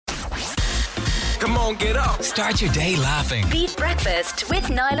Come on, get up. Start your day laughing. Beat Breakfast with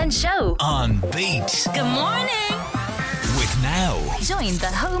Niall and Show. On Beat. Good morning. With Now. Join the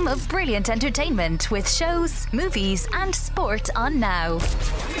home of brilliant entertainment with shows, movies and sport on Now.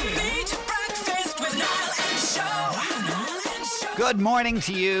 Beat Breakfast with Niall and Show. Good morning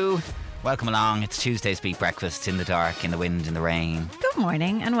to you. Welcome along. It's Tuesday's Beat Breakfast, in the dark, in the wind, in the rain. Good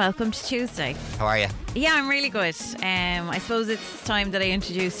morning and welcome to Tuesday. How are you? Yeah, I'm really good. I suppose it's time that I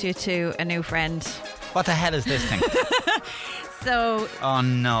introduced you to a new friend. What the hell is this thing? So, Oh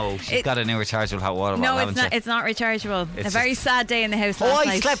no, she's got a new rechargeable hot water bottle, no, haven't it's not. you? It's not rechargeable. It's a very just- sad day in the house Oh, last I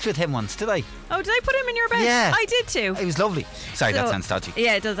night. slept with him once, did I? Oh, did I put him in your bed? Yeah. I did too. It was lovely. Sorry, that So- sounds dodgy.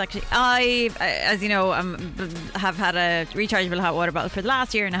 Yeah, it does actually. I, as you know, have had a rechargeable hot water bottle for the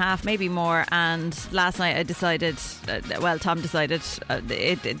last year and a half, maybe more. And last night I decided, Tom decided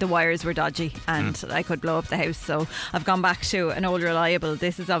the wires were dodgy and I could blow up the house. So I've gone back to an old reliable.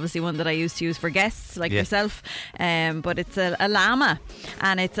 This is obviously one that I used to use for guests like yourself, but it's a Llama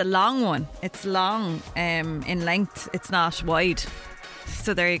and it's a long one. It's long in length. It's not wide.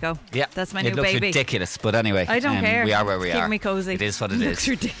 So there you go. Yeah, that's my it new looks baby. ridiculous, but anyway, I don't care. We are where we Keep are. me cozy. It is what it It is. looks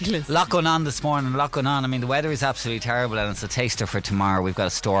ridiculous. A lot going on this morning. A lot going on. I mean, the weather is absolutely terrible, and it's a taster for tomorrow. We've got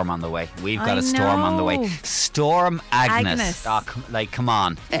a storm on the way. We've got a storm on the way. know. Storm Agnes. Agnes. Oh, come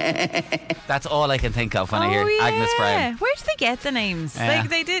on. That's all I can think of when I hear Agnes Brown. Where do they get the names? Yeah.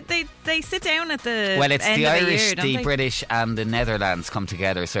 Like they sit down at the Well, it's end the of Irish, year, don't the they? British, and the Netherlands come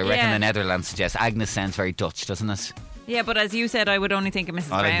together. So I reckon Yeah. the Netherlands suggests Agnes sounds very Dutch, doesn't it? Yeah, but as you said, I would only think of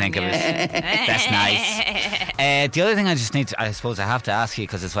Mrs. All I Brown. think of is that's nice. The other thing I just need to, I suppose I have to ask you,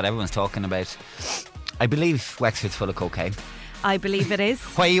 because it's what everyone's talking about. I believe Wexford's full of cocaine. I believe it is.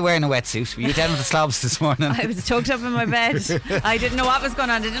 Why are you wearing a wetsuit? Were you down with the slobs this morning? I was tucked up in my bed. I didn't know what was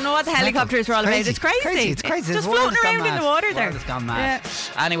going on. I didn't know what the helicopters were all about. It's crazy. It's crazy. Just The world floating has gone around in mad. the water The there. world has gone mad.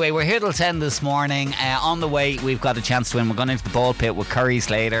 Anyway, we're here till 10 this morning. On the way, we've got a chance to win. We're going into the ball pit with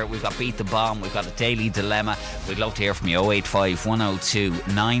Curry's later. We've got Beat the Bomb. We've got a Daily Dilemma. We'd love to hear from you. 085 102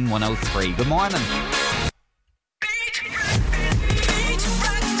 9103. Good morning. Beat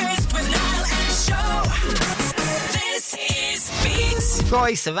Breakfast with Niall and Show. This is Beat.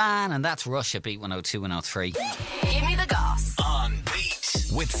 Troy Sivan, and that's Rush at Beat 102 103. Give me the goss. On Beat.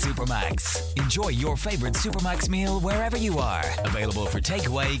 With Supermax. Enjoy your favourite Supermax meal wherever you are. Available for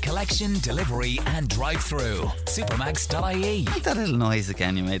takeaway, collection, delivery and drive-through. Supermax.ie. Like that little noise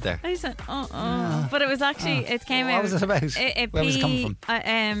again you made there. I said, but it was actually, it came out. What was it about? Where was it coming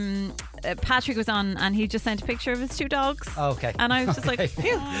from? Patrick was on and he just sent a picture of his two dogs. Oh, okay. And I was just like,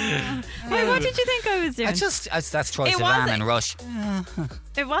 phew. Wait, what did you think I was doing? That's Troy It Sivan wasn't- and Rush.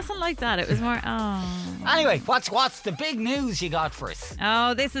 It wasn't like that. It was more, Anyway, what's the big news you got for us?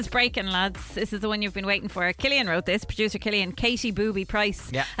 Oh, this is breaking, lads. This is the one you've been waiting for. Killian wrote this. Producer Killian, Katie Booby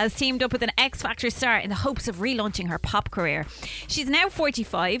Price, has teamed up with an X Factor star in the hopes of relaunching her pop career. She's now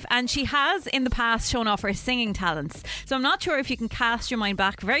 45 and she has in the past shown off her singing talents. So I'm not sure if you can cast your mind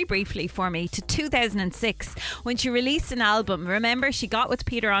back very briefly for me to 2006 when she released an album. Remember, she got with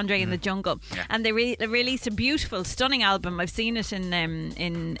Peter Andre in the Jungle, and they released a beautiful, stunning album. I've seen it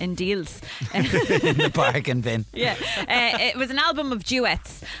in deals. In the bargain bin. Yeah, it was an album of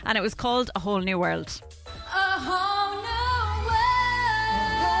duets and it was called A Whole New World. A whole new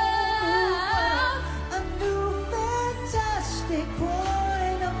world, a new fantastic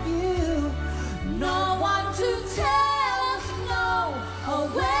point of view. No one to tell us no or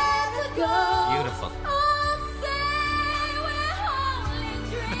where to go. Beautiful. Oh, say we're only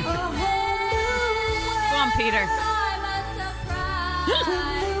dreaming. A whole new world. Go on, Peter. I'm a surprise.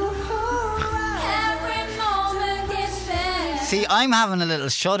 Every moment gets better. See, I'm having a little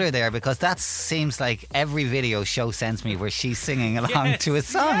shudder there because that seems like every video show sends me where she's singing along to a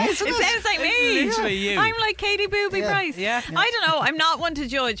song, isn't It it? sounds like me. literally you. I'm like Katie Booby Price. Yeah. I don't know. I'm not one to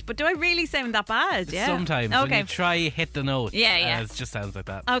judge, but do I really sound that bad? Yeah. Sometimes when Okay. you try hit the note, it just sounds like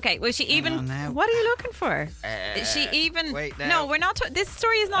that. Okay. Was she even? on now. What are you looking for? Is she even? wait now. No, we're not. This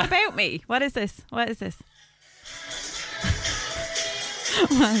story is not about me. What is this? What is this?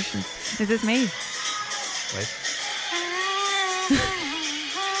 What is this? Is this me? Wait.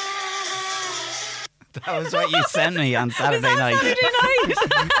 That was what you sent me on Saturday night. Saturday night.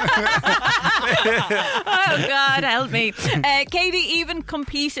 Oh God, help me! Katie even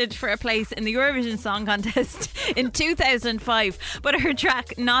competed for a place in the Eurovision Song Contest in 2005, but her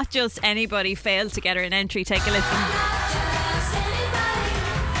track "Not Just Anybody" failed to get her an entry. Take a listen.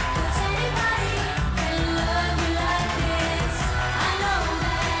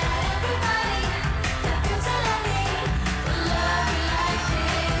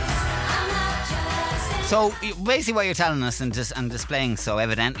 So basically what you're telling us and displaying so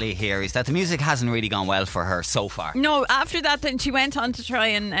evidently here is that the music hasn't really gone well for her so far. No, after that then she went on to try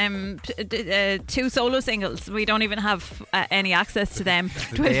and 2 solo singles. We don't even have any access to them.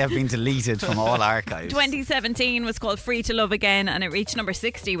 They have been deleted from all archives. 2017 was called Free to Love Again, and it reached number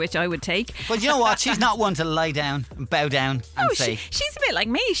 60, which I would take. But you know what? She's not one to lie down and bow down and say. She's a bit like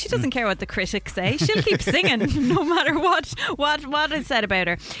me. She doesn't care what the critics say. She'll keep singing no matter what is said about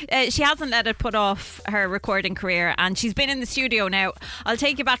her. She hasn't let it put off her recording career, and she's been in the studio now. I'll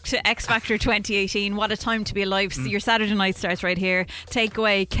take you back to X Factor 2018. What a time to be alive. Your Saturday night starts right here.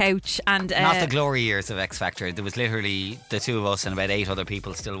 Takeaway, couch, and not the glory years of X Factor. There was literally the 2 of us and about 8 other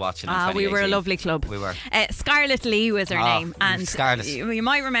people still watching. We were a lovely club. We were. Scarlett Lee was her name, and Scarlett. You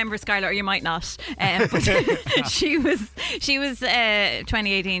might remember Scarlett, or you might not. But she was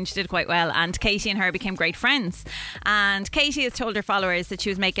 2018. She did quite well, and Katie and her became great friends. And Katie has told her followers that she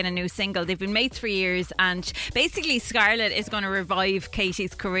was making a new single. They've been mates for years, and basically Scarlett is going to revive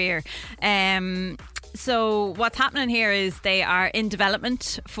Katie's career. So what's happening here is they are in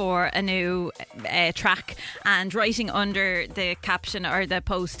development for a new track, and writing under the caption or the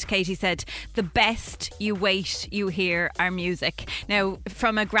post, Katie said, "The best you wait, you hear our music." Now,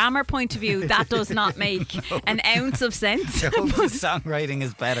 from a grammar point of view, that does not make an ounce of sense. The songwriting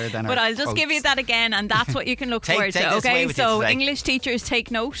is better than But her I'll just quotes. give you that again, and that's what you can look forward take to. this away Okay, with you so today. English teachers,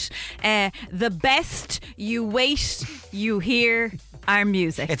 take note. The best you wait, you hear our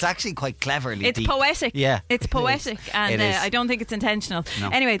music. It's actually quite cleverly It's deep. poetic. Yeah, it's poetic, and It is. I don't think it's intentional. No.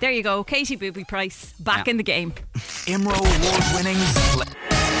 Anyway, there you go. Katie Booby Price back in the game. IMRO award-winning.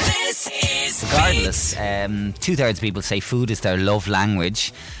 This is Regardless, 2/3 people say food is their love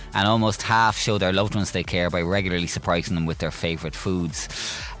language, and almost half show their loved ones they care by regularly surprising them with their favourite foods.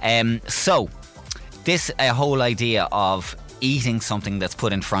 So, this whole idea of eating something that's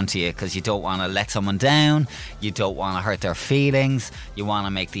put in front of you because you don't want to let someone down, you don't want to hurt their feelings, you want to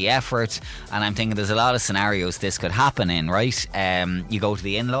make the effort, and I'm thinking there's a lot of scenarios this could happen in, right? You go to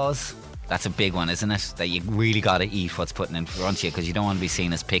the in-laws. That's a big one, isn't it? That you really got to eat what's put in front of you because you don't want to be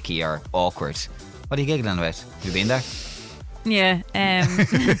seen as picky or awkward. What are you giggling about? Have you been there? Yeah,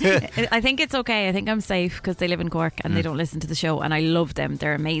 I think it's okay. I think I'm safe because they live in Cork and they don't listen to the show, and I love them.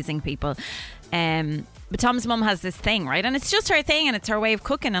 They're amazing people. But Tom's mum has this thing, right? And it's just her thing, and it's her way of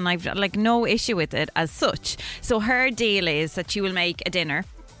cooking, and I've like no issue with it as such. So her deal is that she will make a dinner,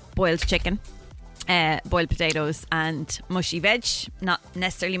 boiled chicken, boiled potatoes and mushy veg. Not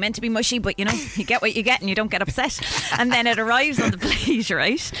necessarily meant to be mushy, but you know, you get what you get and you don't get upset. And then it arrives on the plate,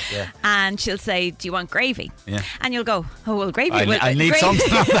 right? Yeah. And she'll say, "Do you want gravy?" Yeah. And you'll go, "Oh, well, gravy I need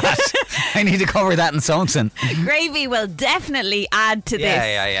something on that. I need to cover that in something." Gravy will definitely add to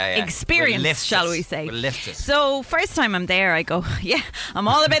this experience, We'll shall we say. We'll lift it. So first time I'm there, I go, "Yeah, I'm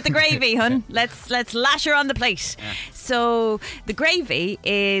all about the gravy, hun. Let's lash her on the plate." Yeah. So the gravy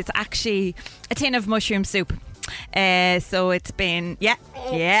is actually a tin of mushroom soup. So it's been like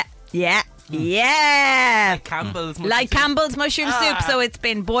Campbell's mushroom soup. So it's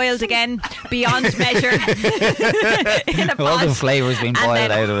been boiled again beyond measure in a pot. All the flavour's been boiled and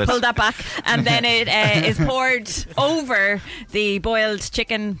then out of it. Pull that back, and then it is poured over the boiled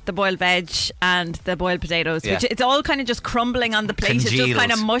chicken, the boiled veg, and the boiled potatoes. Yeah. Which it's all kind of just crumbling on the plate. It's just Congealed.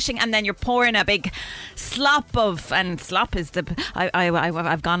 kind of mushing, and then you're pouring a big slop of, and slop is the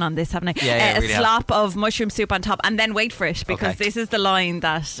I've gone on this, haven't I? Yeah, a really slop of mushroom soup on top, and then wait for it because Okay. this is the line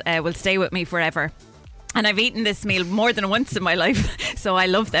that will stay with me forever. And I've eaten this meal more than once in my life, so I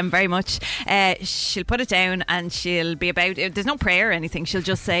love them very much. She'll put it down and she'll be about, there's no prayer or anything, she'll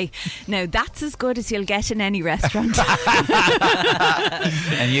just say, "Now that's as good as you'll get in any restaurant."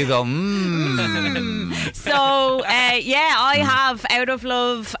 And you go, So I have, out of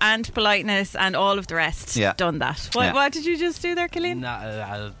love and politeness and all of the rest, done that. What did you just do there, Killian?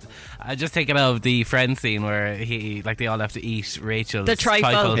 I just thinking of the Friends scene where they all have to eat Rachel's The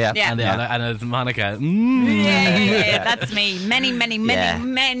trifle. and it's Monica. Yeah, that's me.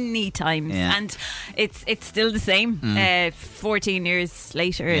 Many times, and it's still the same. 14 years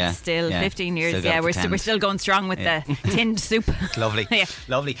later, it's still 15 years. Still gotta We're pretend. still going strong with the tinned soup. Lovely. Yeah.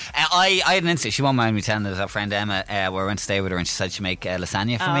 Lovely. I had an incident. She won't mind me telling this. Our friend Emma, we went to stay with her, and she said she'd make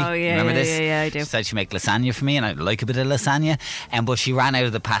lasagna for me. Oh, yeah, Remember this? yeah, I do. She said she'd make lasagna for me, and I like a bit of lasagna. But she ran out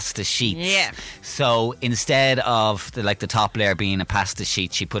of the pasta sheets. Yeah. So instead of the top layer being a pasta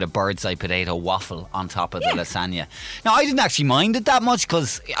sheet, she put a bird's eye potato waffle on top of the lasagna. Now, I didn't actually mind it that much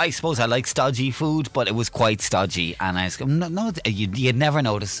because I suppose I like stodgy food, but it was quite stodgy. And I was going, no, you'd never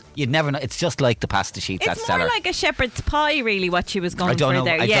notice. You'd never know. It's just like the pasta sheets at It's Stellar. more like a shepherd's pie, really, what she was going I don't for know-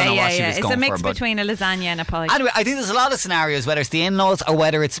 there. I don't know what she was It's going a mix for, but- between a lasagna and a pie. Anyway, I think there's a lot of scenarios, whether it's the in-laws or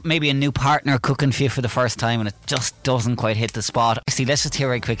whether it's maybe a new partner cooking for you for the first time and it just doesn't quite hit the spot. See, let's just hear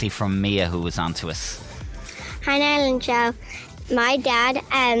very quickly from Mia, who was on to us. Hi, Niall and Joe. My dad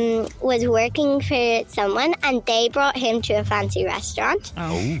was working for someone and they brought him to a fancy restaurant.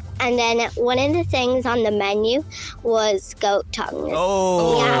 Oh. And then one of the things on the menu was goat tongue.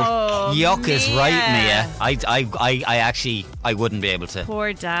 Oh, yuck is Mia. right, Mia. I actually wouldn't be able to.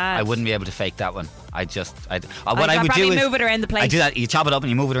 Poor dad. I wouldn't be able to fake that one. What I'd I would probably do is move it around the plate. I do that. You chop it up and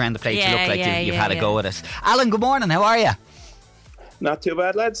you move it around the plate to Yeah, look like yeah, you've yeah, had a yeah. go at it. Alan, good morning. How are you? Not too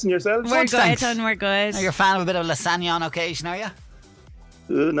bad, lads. And yourselves? We're Good, good, thanks. and we're good. You're a fan of a bit of lasagna on occasion, are you?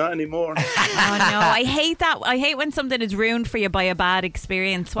 Not anymore. Oh no, I hate that. I hate when something is ruined for you by a bad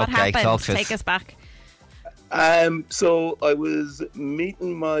experience. What Okay, happened? talk to us. Take us back. So I was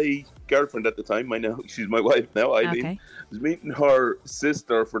meeting my girlfriend at the time. She's my wife now, Eileen. Okay. I was meeting her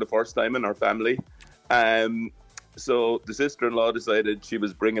sister for the first time in our family. So the sister-in-law decided she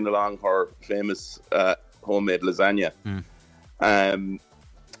was bringing along her famous homemade lasagna.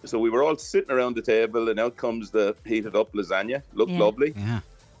 So we were all sitting around the table, and out comes the heated up lasagna. Looked lovely. Yeah.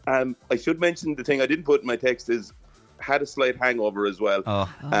 I should mention the thing I didn't put in my text is had a slight hangover as well. Oh.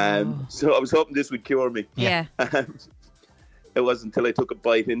 So I was hoping this would cure me. Yeah. It wasn't until I took a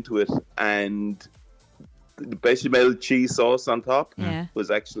bite into it and the bechamel cheese sauce on top Yeah. was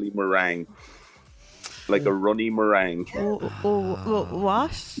actually meringue. Like a runny meringue.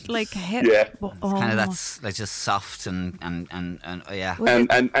 What? Like Yeah. Kind of that's like just soft and yeah.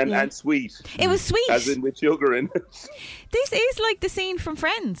 And sweet. It was sweet. As in with sugar in it. This is like the scene from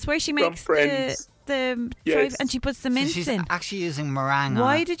Friends where she makes Friends. the Yes. and she puts the So mince she's in. actually using meringue on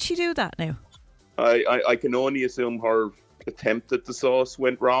Why it. did she do that now? I can only assume her attempt at the sauce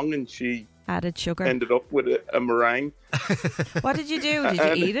went wrong and she Added sugar. ended up with a meringue. What did you do?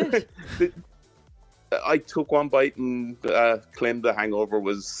 Did you eat it? I took one bite and claimed the hangover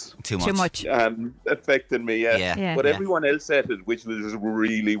was Too much. Too much. affecting me. Yeah. Yeah. But Yeah. everyone else ate it, which was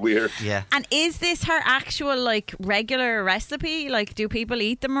really weird. Yeah. And is this her actual like regular recipe? Like, do people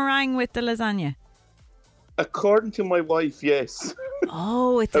eat the meringue with the lasagna? According to my wife, yes.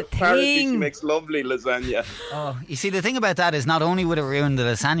 Oh, it's a Apparently she thing. makes lovely lasagna. Oh, you see, the thing about that is not only would it ruin the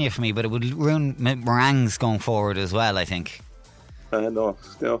lasagna for me, but it would ruin meringues going forward as well, I think. No,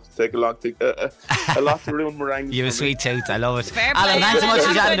 take a lot to ruin meringues. You have a for me. sweet tooth. I love it. Fair Alan, play, thanks so much for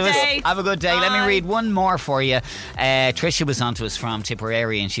Alan. chatting to Have a us. good day. Have a good day. Let me Bye. read one more for you. Tricia was on to us from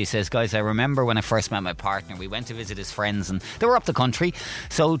Tipperary and she says, guys, I remember when I first met my partner, we went to visit his friends and they were up the country.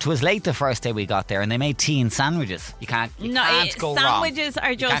 So it was late the first day we got there and they made tea and sandwiches. You can't go wrong. Sandwiches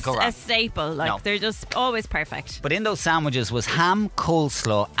are You can't just go wrong. a staple. Like No. they're just always perfect. But in those sandwiches was ham,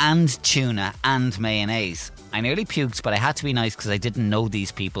 coleslaw and tuna and mayonnaise. I nearly puked, but I had to be nice because I didn't know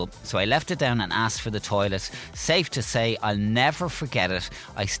these people. So I left it down and asked for the toilet. Safe to say, I'll never forget it.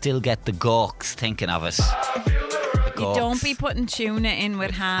 I still get the gawks thinking of it. The You don't be putting tuna in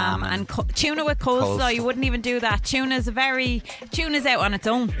with ham and tuna with coleslaw. You wouldn't even do that. Tuna's out on its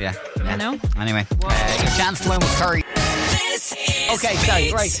own. Yeah. You know? Anyway, your chance to win with curry. This is Okay, sorry,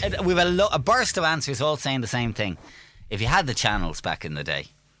 Beat. right. We've a burst of answers all saying the same thing. If you had the channels back in the day,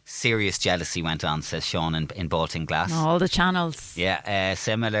 serious jealousy went on, says Sean in Bolton Glass. All the channels. Yeah,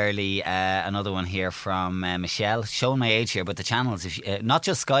 similarly, another one here from Michelle, showing my age here, but the channels, if not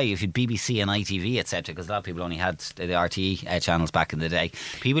just Sky, if you'd BBC and ITV, etc., because a lot of people only had the RTE channels back in the day.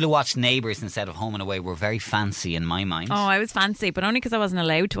 People who watched Neighbours instead of Home and Away were very fancy in my mind. Oh, I was fancy, but only because I wasn't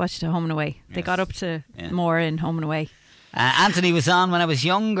allowed to watch the Home and Away. They got up to more in Home and Away. Anthony was on when I was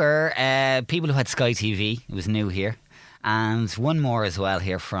younger. People who had Sky TV, it was new here. And one more as well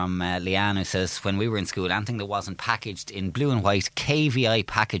here from Leanne, who says, when we were in school, anything that wasn't packaged in blue and white, KVI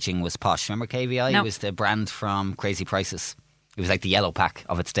packaging was posh. Remember KVI? No. It was the brand from Crazy Prices. It was like the yellow pack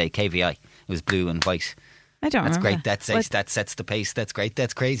of its day, KVI. It was blue and white. I don't That's remember. great. That sets the pace. That's great.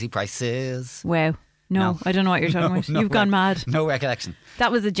 That's Crazy Prices. Wow. No, I don't know what you're talking about. You've gone mad. No recollection.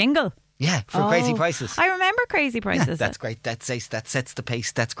 That was a jingle. Yeah, for Crazy Prices. I remember Crazy Prices. Yeah, that's great. That sets the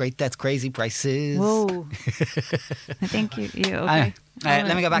pace. That's great. That's Crazy Prices. Whoa. I think you okay. Anyway,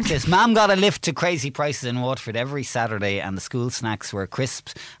 let me go back to this. Mum got a lift to Crazy Prices in Waterford every Saturday, and the school snacks were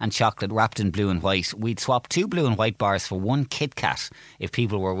crisps and chocolate wrapped in blue and white. We'd swap 2 blue and white bars for 1 Kit Kat if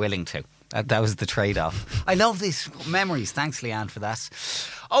people were willing to. That was the trade-off. I love these memories. Thanks, Leanne, for that.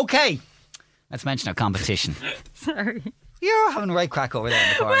 Okay, let's mention our competition. Sorry. You're having a right crack over there in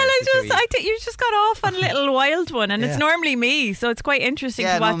the corner. Well, you just got off on a little wild one, and it's normally me, so it's quite interesting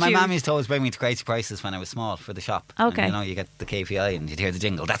to watch my you. mum used to always bring me to Crazy Prices when I was small for the shop. Okay. And, you get the KPI and you'd hear the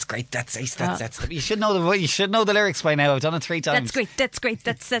jingle. That's great. That's ace. You should know the lyrics by now. I've done it 3 times. That's great.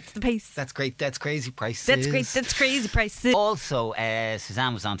 That sets the pace. That's great. That's Crazy Prices. That's great. That's Crazy Prices. Also,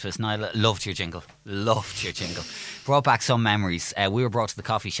 Suzanne was on to us. Niall loved your jingle. Brought back some memories. We were brought to the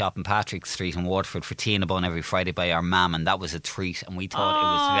coffee shop in Patrick Street in Waterford for tea and a bun every Friday by our mam, and that was a treat, and we thought it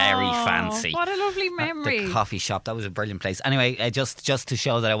was very fancy. What a lovely memory. The coffee shop, that was a brilliant place. Anyway, just to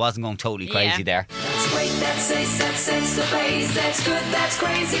show that I wasn't going totally crazy there. That's great, that's ace, that sets the pace. That's good, that's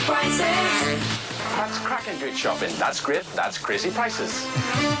Crazy Prices. That's cracking good shopping. That's great. That's Crazy Prices.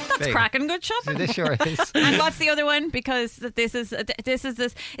 That's cracking good shopping. It sure is. And what's the other one? Because this is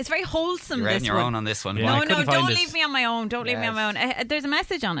it's very wholesome. You're on this your one. own on this one. No, don't leave me on my own. Don't leave me on my own. There's a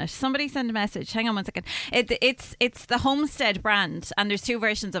message on it. Somebody sent a message. Hang on 1 second. It's the Homestead brand, and there's 2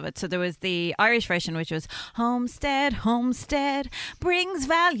 versions of it. So there was the Irish version, which was Homestead brings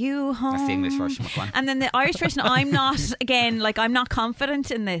value home. That's the English version. And then the Irish version, I'm not confident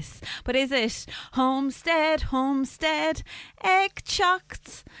in this, but is it Homestead, egg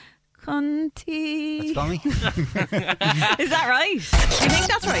chocked, cunty? That's funny. Is that right? Do you think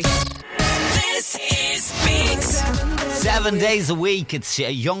that's right? This is Beat. 7 days a week. It's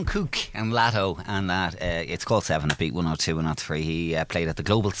Young Cook and Latto, and that it's called 7 at Beat 102 and 103. He played at the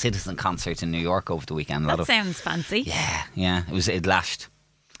Global Citizen concert in New York over the weekend. That sounds fancy. Yeah. It lashed.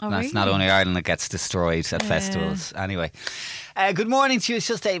 Oh, That's really? not only Ireland that gets destroyed at festivals. Anyway, good morning to you. It's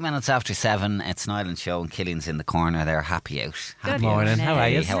just 8 minutes after 7. It's Niall and Show, and Killian's in the corner there. Happy out. Good morning. How are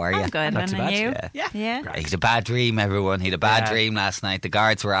you? How are you? I'm good. Not too bad. You? Yeah. He had a bad dream, everyone. He had a bad dream last night. The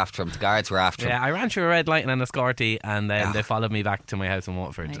guards were after him. Yeah, I ran through a red light and an escorty, and then they followed me back to my house in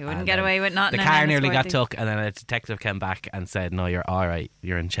Waterford. You wouldn't get away with nothing. The car nearly got took, and then a detective came back and said, "No, you're all right.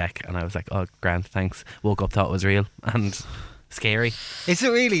 You're in check." And I was like, "Oh, grand, thanks." Woke up, thought it was real, and scary. Is it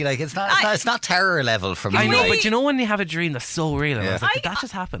really? Like, it's not terror level for me. I know, like. but you know when you have a dream that's so real, and I was like, did that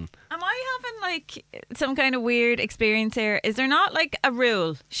just happen? Am I having like some kind of weird experience here? Is there not like a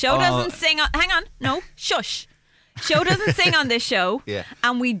rule? Show doesn't sing on. Hang on, no, shush. Show doesn't sing on this show,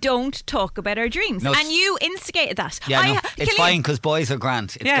 and we don't talk about our dreams. No, and you instigated that. Yeah, it's fine because boys are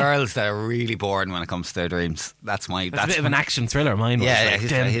grand. It's girls that are really boring when it comes to their dreams. That's a bit of an action thriller. Mine was. I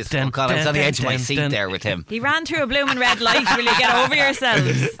was on the edge of my seat there with him. He ran through a blooming red light. Will you get over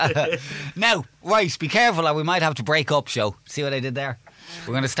yourselves? Now, right, be careful, or we might have to break up. Show. See what I did there?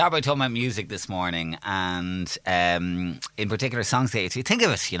 We're going to start by talking about music this morning, and in particular songs that you think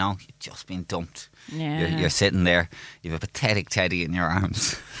of it, you've just been dumped. Yeah. You're sitting there, you have a pathetic teddy in your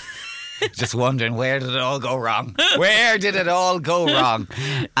arms, just wondering, where did it all go wrong? Where did it all go wrong?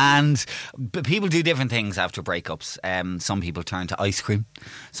 And people do different things after breakups. Some people turn to ice cream,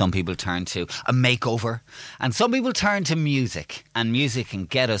 some people turn to a makeover, and some people turn to music, and music can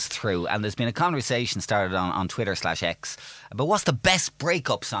get us through. And there's been a conversation started on Twitter/X about what's the best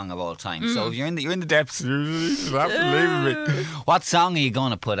breakup song of all time. So if you're in the depths, you have to leave me. What song are you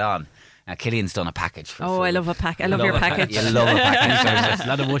going to put on? Now, Killian's done a package for I love a pack. I love your package. You love a package. There's a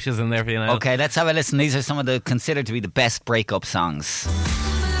lot of wishes in there for you now. Okay, let's have a listen. These are some of the considered to be the best breakup songs.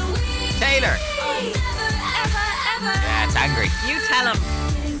 Taylor. Yeah, it's angry. You tell him.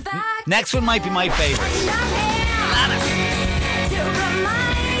 Next one might be my favourite.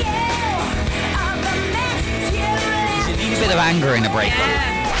 You need a bit of anger in a breakup.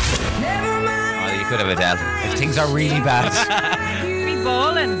 Oh, you could have Adele. If things are really bad. Be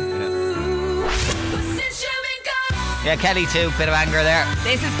ballin'. Yeah, Kelly too. Bit of anger there.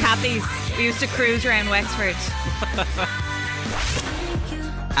 This is Kathy's. We used to cruise around Wexford.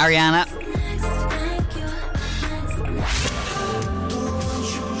 Ariana.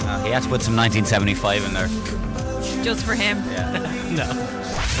 Oh, he had to put some 1975 in there. Just for him. Yeah. No.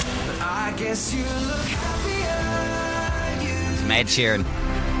 Some Ed Sheeran.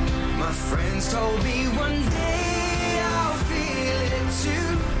 My friends told me one day I'll feel it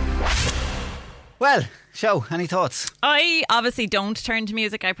too. Well, Show, any thoughts? I obviously don't turn to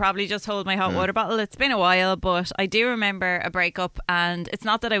music. I probably just hold my hot water bottle. It's been a while, but I do remember a breakup, and it's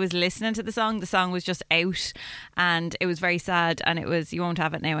not that I was listening to the song was just out, and it was very sad, and it was, you won't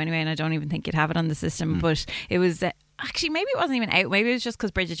have it now anyway, and I don't even think you'd have it on the system, but it was actually, maybe it wasn't even out, maybe it was just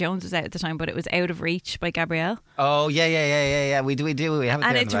because Bridget Jones was out at the time, but it was Out of Reach by Gabrielle. Oh yeah, we have it, and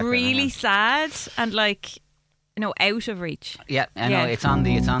there it's really sad, and like, no, Out of Reach. Yeah, I know. It's on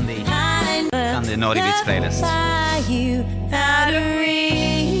the Naughty Beats playlist.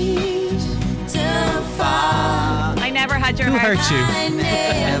 I never had your Who heart. hurt you?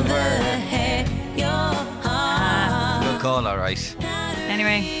 Good call. all right.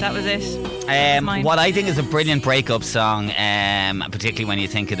 Anyway, that was it. What I think is a brilliant breakup song, particularly when you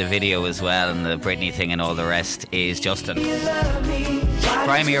think of the video as well and the Britney thing and all the rest, is Justin.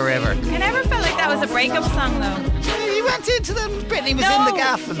 Cry Me a River. I never felt like that was a breakup song though. You went into them. Britney was in the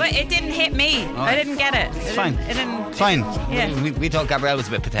gaff. But it didn't hit me. Oh. I didn't get it. It's fine. It didn't. It's fine. Yeah. We thought Gabrielle was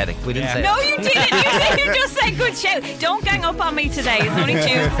a bit pathetic. We didn't say No, that. you didn't. You just said good shout. Don't gang up on me today. It's only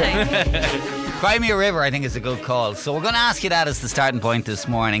Tuesday. Cry Me a River, I think, is a good call. So we're going to ask you that as the starting point this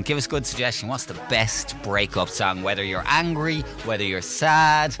morning. Give us a good suggestion. What's the best breakup song? Whether you're angry, whether you're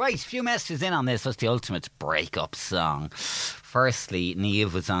sad. Right, a few messages in on this. What's the ultimate breakup song? Firstly, Niall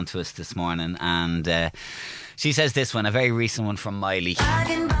was on to us this morning, and she says this one, a very recent one from Miley.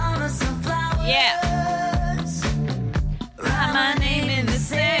 Yeah. Write my name in the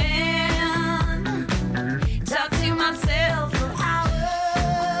sand. Talk to myself for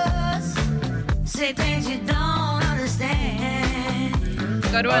hours. Say things you don't understand.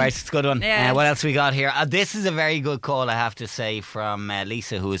 Good one. All right, it's a good one. Yeah. What else we got here? This is a very good call, I have to say, from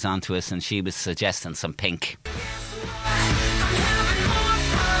Lisa, who was on to us, and she was suggesting some Pink.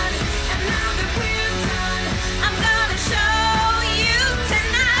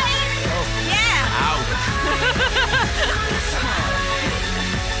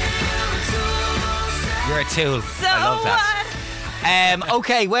 You're a tool. So I love that.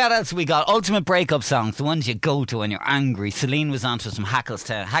 Okay, what else we got? Ultimate breakup songs, the ones you go to when you're angry. Celine was on to some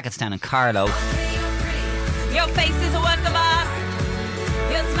Hackettstown and Carlo. Your face is a work of art.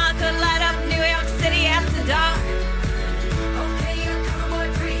 Your smile could light up New York City after dark. Okay, you're a cowboy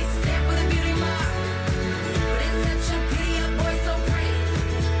priest, stamped with a beauty mark. But it's such a pity, a boy so pretty.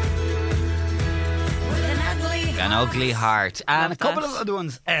 With an ugly heart. And Love a couple that. of other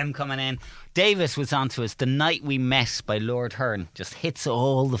ones coming in. Davis was on to us. The Night We Met by Lord Hearn just hits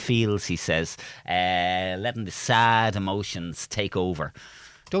all the feels, he says, letting the sad emotions take over.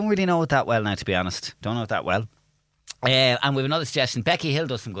 Don't really know it that well now, to be honest. Don't know it that well. And we have another suggestion. Becky Hill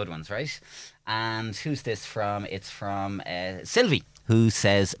does some good ones, right? And who's this from? It's from Sylvie, who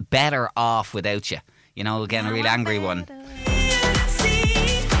says Better Off Without You. You know, again, a real angry one.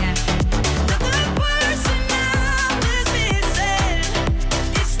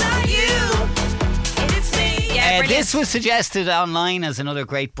 This was suggested online as another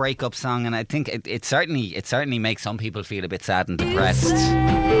great breakup song, and I think it certainly makes some people feel a bit sad and depressed.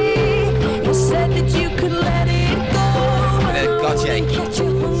 You said that you could let it go. Gotcha.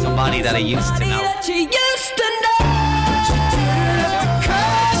 Somebody that I used to know. That you used to know.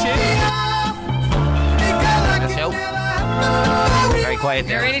 Very quiet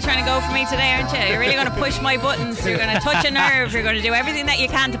there. You're really trying to go for me today, aren't you? You're really going to push my buttons. You're going to touch a nerve. You're going to do everything that you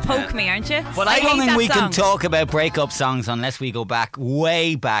can to poke me, aren't you? But I don't hate think that we song. can talk about breakup songs unless we go back,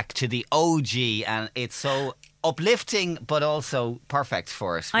 way back to the OG, and it's so uplifting but also perfect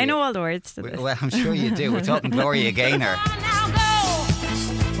for us. I know all the words to this. Well, I'm sure you do. We're talking Gloria Gaynor. Now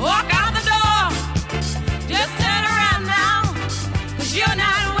go, walk out the door, just turn around now, 'cause you're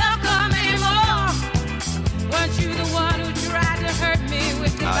not welcome anymore. Weren't you the one who tried to hurt me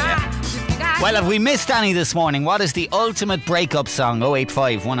with your yeah. Well, have we missed any this morning? What is the ultimate breakup song?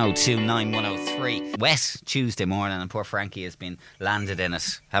 085 102 9103. Wet Tuesday morning, and poor Frankie has been landed in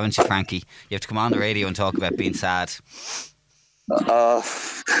it. Haven't you, Frankie? You have to come on the radio and talk about being sad.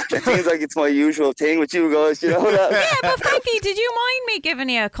 It seems like it's my usual thing with you guys, you know that? Yeah, but Frankie, did you mind me giving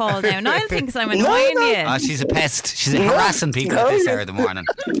you a call now? Niall thinks I'm annoying you. Oh, she's a pest. She's harassing people at this hour of the morning.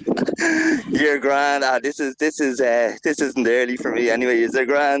 You're grand. This isn't early for me anyway. Is it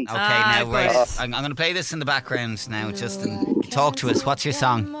grand? Okay, now right. I'm going to play this in the background now. Justin, talk to us. What's your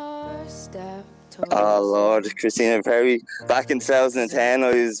song? Oh Lord, Christina Perry. Back in 2010,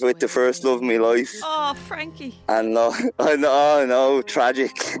 I was with the first love of my life. Oh, Frankie. And I know,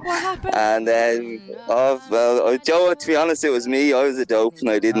 tragic. What happened? And then, Joe, to be honest, it was me. I was a dope and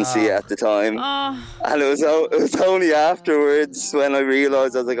I didn't see it at the time. Oh. And it was only afterwards when I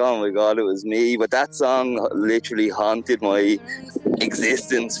realised, I was like, oh my God, it was me. But that song literally haunted my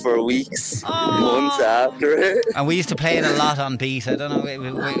existence for weeks, months after it. And we used to play it a lot on beat. I don't know,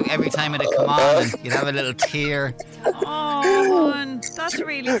 every time it'd come on, you'd have a little tear. Oh, man, that's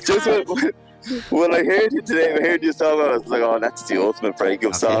really sad. When I heard it today, I heard you talk about it, I was like, oh, that's the ultimate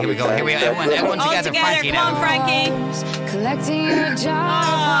breakup song. Here we go. Everyone together. Frankie come on, now. Frankie. Collecting your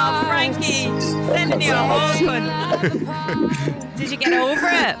job. Oh, Frankie. Sending you a whole Did you get over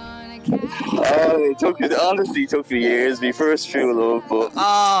it? It honestly took me years. My first true love, but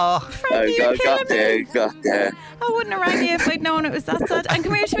Frankie, I got there. I wouldn't have rang you if I'd known it was that sad. And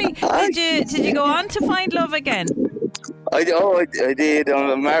come here to me. Did you go on to find love again? I did.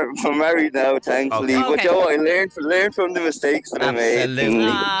 I'm married now, thankfully. Okay. But Joe, I learned from the mistakes that I made.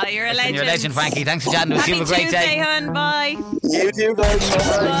 Absolutely. You're a legend. You're a legend, Frankie. Thanks for chatting with us. You have a great Tuesday, day. hun. Bye. You too, guys.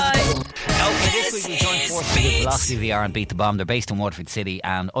 Bye. Okay, this week we joined forces with Velocity VR and Beat the Bomb. They're based in Waterford City,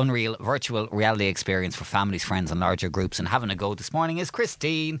 and unreal virtual reality experience for families, friends and larger groups. And having a go this morning is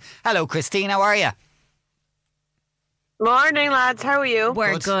Christine. Hello, Christine. How are you? Morning, lads. How are you?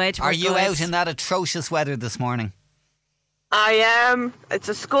 We're good. Are you out in that atrocious weather this morning? I am. It's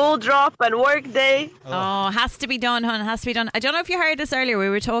a school drop and work day. Oh, has to be done, hon. Has to be done. I don't know if you heard this earlier. We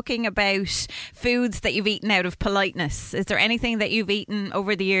were talking about foods that you've eaten out of politeness. Is there anything that you've eaten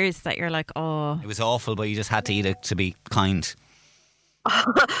over the years that you're like, oh, It was awful, but you just had to eat it to be kind.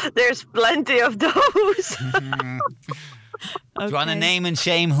 There's plenty of those. Do you want to name and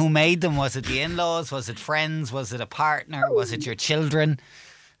shame who made them? Was it the in-laws? Was it friends? Was it a partner? Was it your children?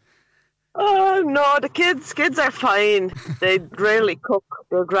 Oh no, the kids are fine. They rarely cook.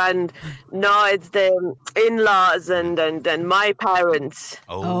 They're grand. No, it's the in-laws and my parents.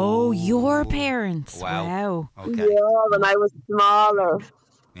 Oh, your parents. Wow. Okay. Yeah, when I was smaller.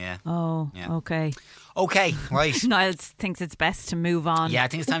 Yeah. Oh, Yeah. okay. Okay, right. Niall thinks it's best to move on. Yeah, I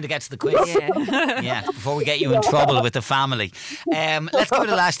think it's time to get to the quiz. Yeah. Yeah, before we get you in trouble with the family. Let's give it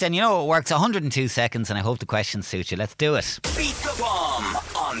a lash then. You know, it works 102 seconds, and I hope the questions suit you. Let's do it. Beat the Bomb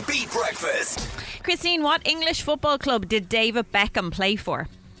on Beat Breakfast. Christine, what English football club did David Beckham play for?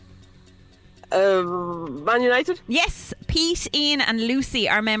 Man United? Yes. Pete, Ian and Lucy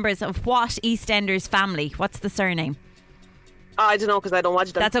are members of what EastEnders family? What's the surname? I don't know because I don't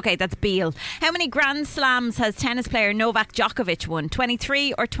watch them. That's okay, that's Beale. How many Grand Slams has tennis player Novak Djokovic won?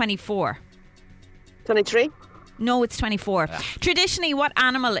 23 or 24? 23? No, it's 24. Traditionally, what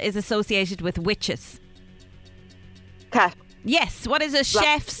animal is associated with witches? Cat. Yes. What is a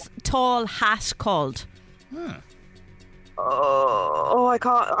chef's tall hat called? Oh, I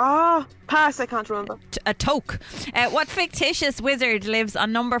can't. Pass. I can't remember. A toque. What fictitious wizard lives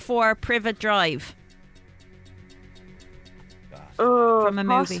on number 4 Privet Drive? From a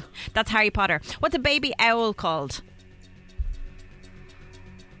pass. movie. That's Harry Potter. What's a baby owl called?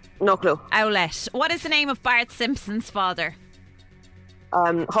 No clue. Owlet. What is the name of Bart Simpson's father?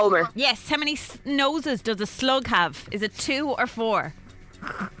 Homer. Yes. How many noses does a slug have? Is it 2 or 4?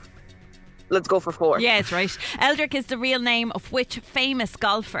 Let's go for 4. Yes, right. Eldrick is the real name of which famous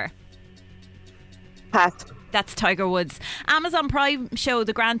golfer? Pass. That's Tiger Woods. Amazon Prime show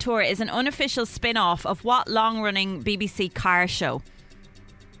The Grand Tour is an unofficial spin-off of what long-running BBC car show?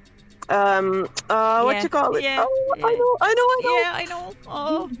 What you call it? Yeah. Oh, I know. Yeah, I know.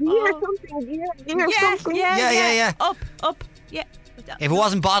 Oh, Gear something. Yeah. Up. Yeah. If it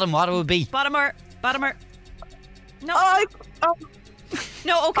wasn't bottom, what it would be? Bottomer. No.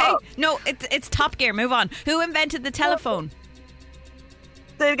 No, okay. Oh. No, it's Top Gear. Move on. Who invented the telephone?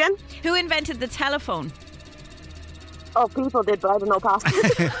 Say it again. Who invented the telephone? Oh, people did, but I don't know. Pass.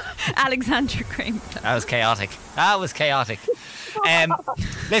 Alexander Graham. That was chaotic.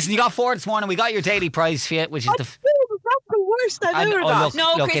 Listen, you got 4 this morning. We got your daily prize for you, which is That's the worst I've ever got.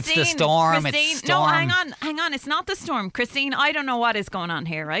 Look, Christine, it's the storm. Christine, It's storm. No, hang on. It's not the storm. Christine, I don't know what is going on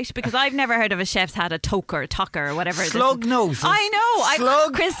here, right? Because I've never heard of a chef's had a toque or a tucker or whatever. Slug noses. I know.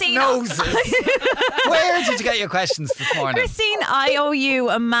 Slug Christine, noses. Where did you get your questions this morning? Christine, I owe you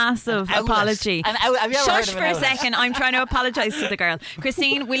a massive apology. Have you ever heard Shush of for an a outlet? second. I'm trying to apologise to the girl.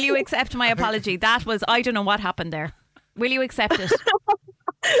 Christine, will you accept my apology? That was, I don't know what happened there. Will you accept it?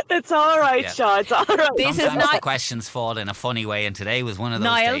 It's all right, Shaw. It's all right. This is Sometimes not the questions fall in a funny way, and today was one of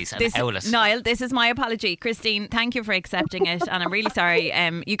those days. Niall, this is my apology. Christine, thank you for accepting it, and I'm really sorry.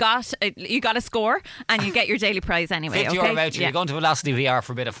 You got a score, and you get your daily prize anyway. €50 okay? voucher. You're going to Velocity VR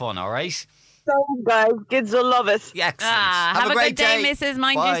for a bit of fun, all right? So, guys, kids will love it. Yeah, excellent. Have a great good day, Mrs.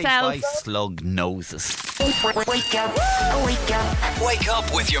 Mind Bye. yourself. Bye, slug noses. Wake up. Wake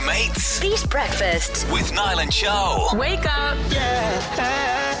up with your mates Beat Breakfast. with Niall and Show. Wake up.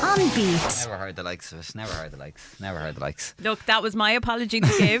 On Beat. Never heard the likes of it. Never heard the likes. Look, that was my apology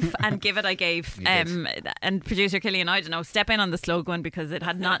to give, and give it I gave. And producer Killian, I don't know, step in on the slug one because it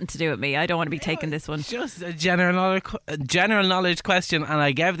had nothing to do with me. I don't want to be taking this one. Just a general knowledge question, and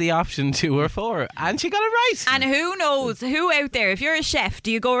I gave the option to her for, and she got it right. And who knows, who out there, if you're a chef, do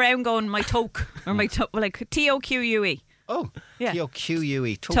you go around going my toque or my like T-O-Q-U-E? Oh, yeah.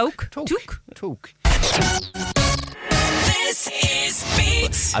 T-O-Q-U-E. Toque. Toque. This This is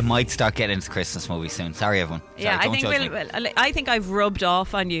Beat. I might start getting into Christmas movies soon. Sorry, everyone. Sorry, Yeah, I don't think judge me. I think I've rubbed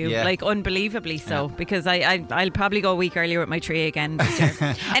off on you, Yeah. like unbelievably so, because I'll probably go a week earlier with my tree again this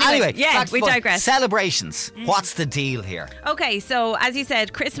year. Anyway, yeah, back to we fun. digress. Celebrations. What's the deal here? Okay, so as you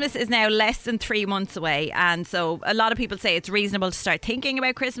said, Christmas is now less than 3 months away, and so a lot of people say it's reasonable to start thinking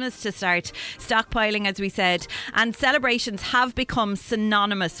about Christmas, to start stockpiling, as we said, and celebrations have become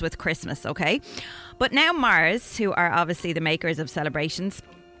synonymous with Christmas, okay? But now Mars, who are obviously the makers of celebrations,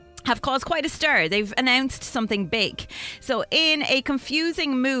 have caused quite a stir. They've announced something big. So in a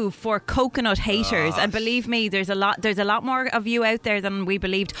confusing move for coconut haters, and believe me, there's a lot more of you out there than we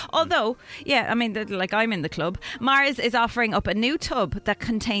believed. Although, yeah, I mean, like, I'm in the club. Mars is offering up a new tub that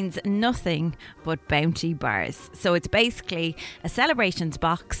contains nothing but Bounty bars. So it's basically a celebrations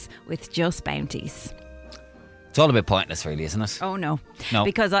box with just Bounties. It's all a bit pointless, really, isn't it? Oh no, No.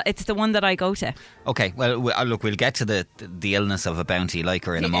 because it's the one that I go to. Okay, well, look, we'll get to the illness of a bounty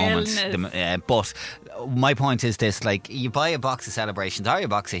liker in a moment. But my point is this: like, you buy a box of celebrations or a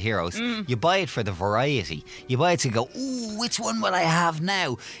box of heroes, you buy it for the variety. You buy it to go, ooh, which one will I have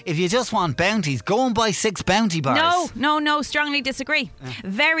now? If you just want bounties, go and buy 6 bounty bars. No, strongly disagree.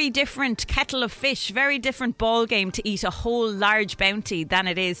 Very different kettle of fish, very different ball game to eat a whole large bounty than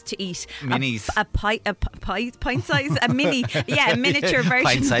it is to eat Minis. a pint size, a mini, a miniature version.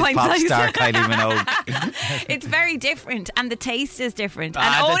 Pint size pop star Kylie Minogue. It's very different, and the taste is different.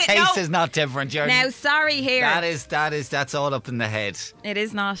 The taste is not different. Now, sorry here. That's all up in the head. It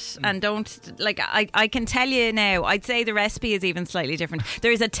is not, and don't, like, I can tell you now, I'd say the recipe is even slightly different.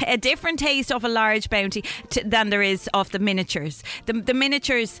 There is a different taste of a large bounty than there is of the miniatures. The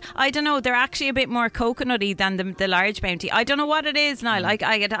miniatures, I don't know, they're actually a bit more coconutty than the large bounty. I don't know what it is, Niall.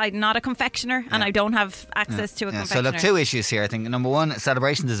 I'm not a confectioner, and I don't have access to a confectioner. So look, 2 issues here. I think number 1,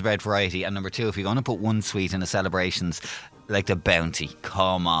 celebrations is about variety, and number 2, if you're going to put one sweet in a celebrations, like the bounty,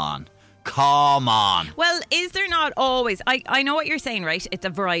 come on. Well, is there not always? I know what you're saying, right? It's a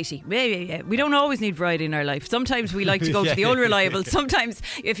variety. Yeah. We don't always need variety in our life. Sometimes we like to go to the unreliable. Sometimes,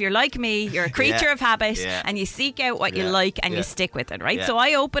 if you're like me, you're a creature of habit, and you seek out what you like and you stick with it, right? Yeah. So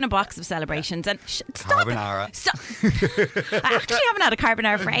I open a box of celebrations and stop carbonara. it. Stop. I actually haven't had a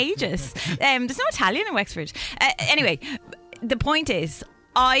carbonara for ages. There's no Italian in Wexford. Anyway, the point is,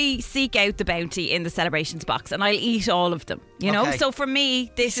 I seek out the bounty in the celebrations box and I'll eat all of them, you know? Okay. So for me,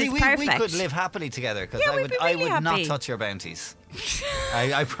 this is perfect. We could live happily together, because I would not touch your bounties.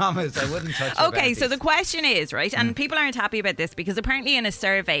 I promise I wouldn't touch your Okay, bounties. so the question is, right, and people aren't happy about this because apparently in a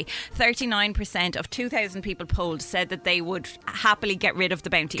survey, 39% of 2,000 people polled said that they would happily get rid of the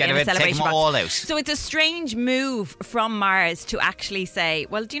bounty in a celebration take them box. all out. So it's a strange move from Mars to actually say,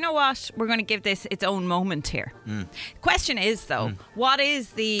 well, do you know what? We're going to give this its own moment here. Question is, though, what is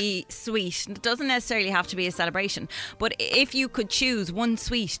the sweet? It doesn't necessarily have to be a celebration, but if you could choose one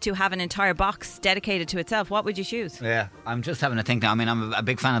sweet to have an entire box dedicated to itself, what would you choose? Yeah, I'm just having a think now. I mean, I'm a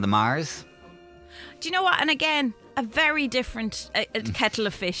big fan of the Mars. Do you know what? And again, a very different kettle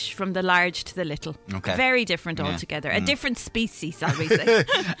of fish from the large to the little. Okay. Very different altogether. A different species, shall we say.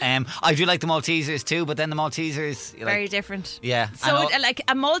 I do like the Maltesers too, but then the Maltesers... Very different. Yeah. So, like,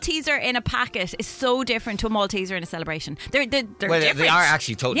 a Malteser in a packet is so different to a Malteser in a celebration. They're different. They are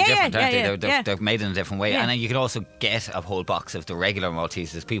actually totally different, aren't they? They're made in a different way. Yeah. And then you can also get a whole box of the regular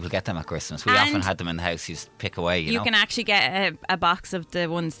Maltesers. People get them at Christmas. We And often had them in the house. You just pick away, you know. can actually get a box of the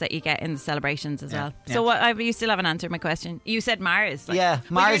ones that you get in the celebrations as well. Yeah. So you still haven't answered my question. You said Mars. Yeah,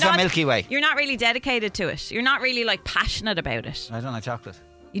 but Mars you're or not- Milky Way. You're not really dedicated to it. You're not really, like, passionate about it. I don't like chocolate.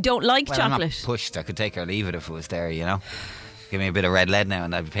 You don't like Well, I'm not chocolate. pushed. I could take or leave it if it was there, you know. Give me a bit of red lead now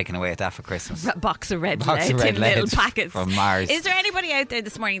and I'd be picking away at that for Christmas. Box of red Box lead of red in little lead packets from Mars. Is there anybody out there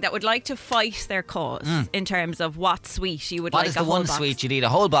this morning that would like to fight their cause in terms of what sweet you would What like is a the whole one box? sweet you'd eat a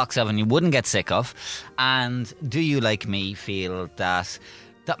whole box of and you wouldn't get sick of? And do you, like me, feel that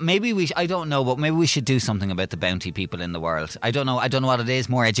maybe I don't know, but maybe we should do something about the bounty people in the world? I don't know what it is.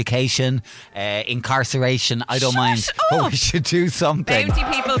 More education, incarceration. I don't mind, but we should do something. Bounty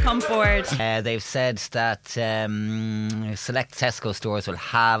people, come forward. They've said that select Tesco stores will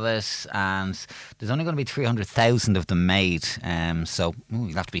have it, and there's only going to be 300,000 of them made. So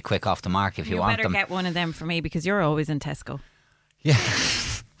you'll have to be quick off the mark if you want better them. get one of them for me because you're always in Tesco. Yeah.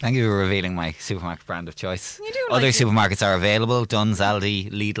 Thank you for revealing my supermarket brand of choice. You do Other like it. supermarkets are available: Dunn's,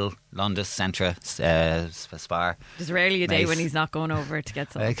 Aldi, Lidl, Londis, Centra, Spar. There's rarely a day Mace. when he's not going over to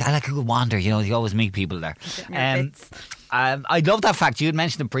get something. I like a good wander, you know. You always meet people there. Bits. I love that fact. You had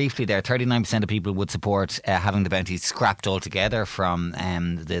mentioned it briefly there. 39% of people would support having the bounties scrapped altogether from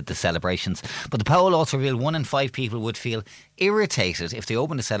the celebrations. But the poll also revealed 1 in 5 people would feel irritated if they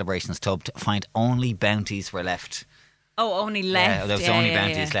opened a celebrations tub to find only bounties were left. Oh, only left. Yeah, there was only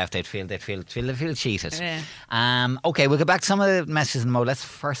bounties left. They'd feel cheated. Okay, we'll get back to some of the messages in a moment. Let's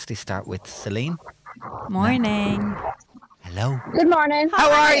firstly start with Celine. Morning. Hello. Good morning.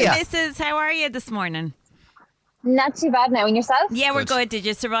 How are you? How are you this morning? Not too bad now. And yourself? Yeah, we're good. Did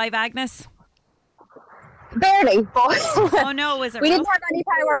you survive, Agnes? Barely, but oh no, was it? We didn't have any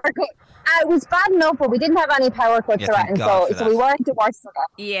power cuts. It was bad enough, but we didn't have any power cuts or anything, so we weren't the worst of that.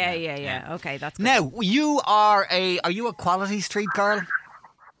 Yeah. Okay, that's good. Now, are you a Quality Street girl?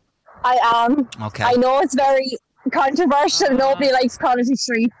 I am. Okay. I know it's very controversial. Nobody likes Quality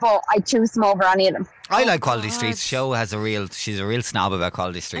Street, but I choose them over any of them. I like Quality Street. Show she's a real snob about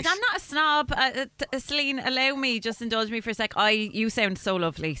Quality Street. I'm not a snob. Celine, allow me, just indulge me for a sec. You sound so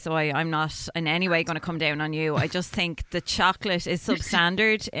lovely, so I'm not in any way going to come down on you. I just think the chocolate is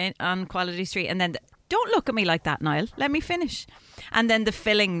substandard on Quality Street, and then don't look at me like that, Niall. Let me finish. And then the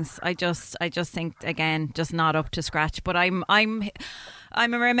fillings, I just think again, just not up to scratch. But I'm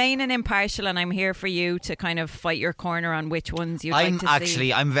remaining impartial, and I'm here for you to kind of fight your corner on which ones you'd like to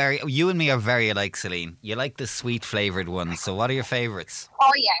see. You and me are very alike, Celine. You like the sweet flavoured ones. So what are your favourites?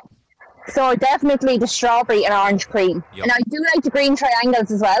 Oh yeah. So definitely the strawberry and orange cream. Yep. And I do like the green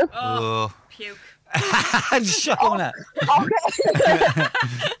triangles as well. Oh. Puke. Shona. Okay.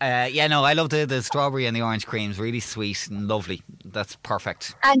 I love the strawberry and the orange creams. Really sweet and lovely. That's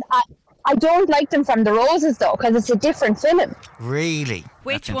perfect. And I don't like them from the roses though, because it's a different filling. Really?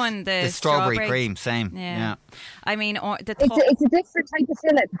 Which one? The strawberry cream, same. Yeah. I mean, it's a different type of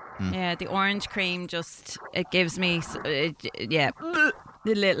filling. Yeah, the orange cream it gives me a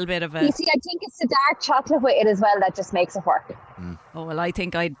little bit of a... You see, I think it's the dark chocolate with it as well that just makes it work. Oh, well, I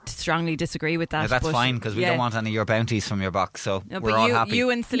think I'd strongly disagree with that. No, that's fine, because we don't want any of your bounties from your box, so we're all happy. You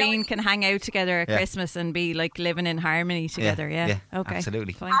and Celine can hang out together at Christmas and be like living in harmony together, yeah? Okay.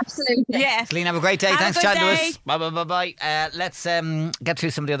 Absolutely. Fine. Absolutely. Yeah. Celine, have a great day. Thanks for chatting to us. Bye. Let's get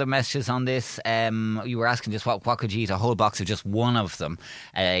through some of the other messages on this. You were asking just what could you eat? A whole box of just one of them.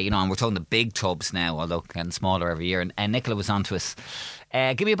 And we're talking the big tubs now, although getting smaller every year. And Nicola was on to us.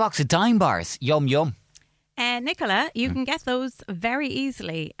 Give me a box of dime bars. Yum, yum. Nicola, you can get those very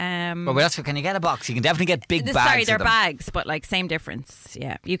easily. Well, can you get a box? You can definitely get big bags. Sorry, they're bags, but like same difference.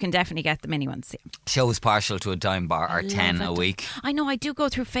 Yeah, you can definitely get the mini ones. Yeah. Show's partial to a dime bar or 10 a week. I know. I do go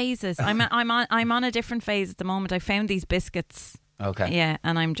through phases. I'm on a different phase at the moment. I found these biscuits. Okay. Yeah,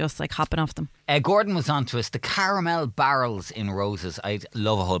 and I'm just like hopping off them. Gordon was on to us. The caramel barrels in roses. I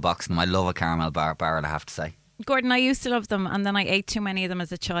love a whole box of them. I love a caramel barrel, I have to say. Gordon, I used to love them, and then I ate too many of them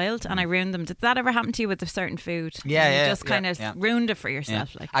as a child and I ruined them. Did that ever happen to you with a certain food? Yeah, you just kind of ruined it for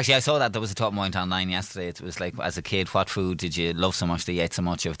yourself. Yeah. Actually, I saw that there was a top point online yesterday. It was like, as a kid, what food did you love so much that you ate so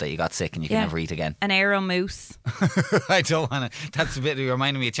much of that you got sick and you can never eat again? An Aero Mousse. I don't want to. That's a bit. It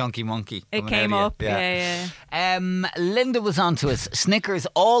reminded me of Chunky Monkey. It came up. Yeah. Linda was on to us. Snickers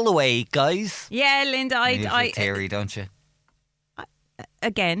all the way, guys. Yeah, Linda. I theory, don't you?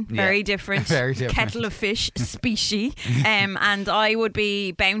 Again, very different. Very different. Kettle of fish species. And I would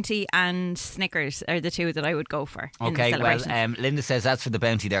be Bounty and Snickers are the two that I would go for. Okay, well, Linda says that's for the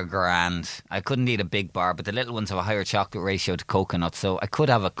Bounty, they're grand. I couldn't eat a big bar, but the little ones have a higher chocolate ratio to coconut, so I could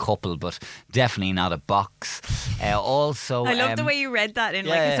have a couple, but definitely not a box. Also, I love the way you read that in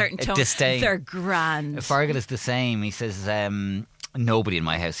like a certain tone. Disdain. They're grand. Fergal is the same. He says, nobody in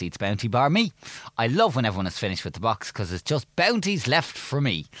my house eats Bounty bar me. I love when everyone is finished with the box because it's just Bounties left for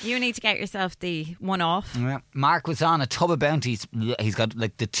me. You need to get yourself the one off. Yeah. Mark was on a tub of Bounties. He's got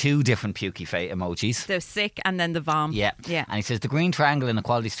like the two different pukey emojis. The sick and then the vom. Yeah. And he says the green triangle in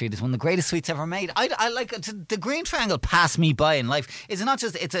Equality Street is one of the greatest sweets ever made. I like the green triangle passed me by in life. Is it not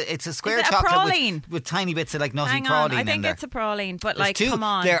just it's a square chocolate with tiny bits of like nutty praline in there? I think it's a praline, but like come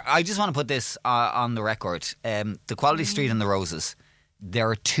on. I just want to put this on the record. The Quality Street and the Roses. There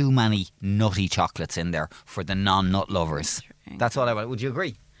are too many nutty chocolates in there for the non-nut lovers. That's all I want. Would you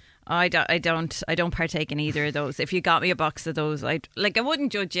agree? I don't partake in either of those. If you got me a box of those, I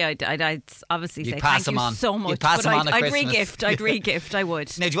wouldn't judge you. I'd obviously say thank you so much. Pass them on at I'd Christmas. I'd re-gift. I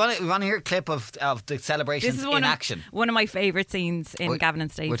would. Now, do you want to hear a clip of the celebrations in action? One of my favourite scenes in Gavin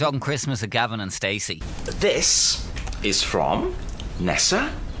and Stacey. We're talking Christmas at Gavin and Stacey. This is from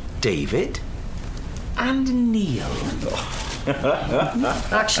Nessa, David, and Neil.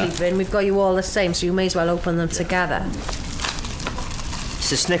 Actually, Vin, we've got you all the same, so you may as well open them together.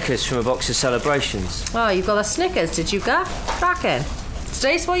 It's a Snickers from a box of celebrations. Oh, you got a Snickers, did you get? Cracking.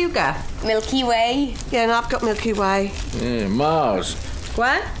 Stace, what you got? Milky Way. Yeah, and I've got Milky Way. Yeah, Mars.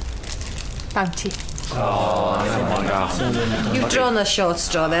 Gwen? Bounty. Oh my God. You've drawn a short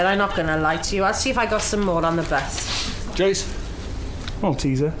straw there, I'm not going to lie to you. I'll see if I got some more on the bus. Jace?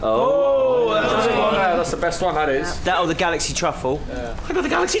 Malteser. Oh, that's the best one, that is. That or the Galaxy Truffle. I got the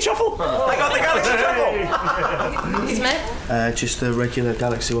Galaxy Truffle. I got the Galaxy Truffle. Smith? Just the regular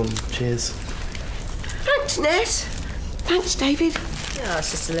Galaxy one. Cheers. Thanks, Ness. Thanks, David. Yeah,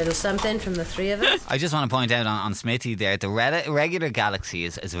 it's just a little something from the three of us. I just want to point out on Smithy there, the regular Galaxy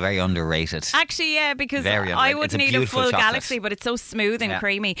is very underrated. Actually, yeah, because Very I underrated. wouldn't It's a need a beautiful full chocolate. Galaxy, but it's so smooth and Yeah.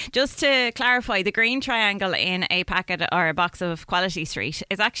 creamy. Just to clarify, the green triangle in a packet or a box of Quality Street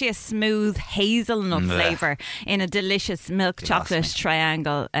is actually a smooth hazelnut Blech. flavour in a delicious milk chocolate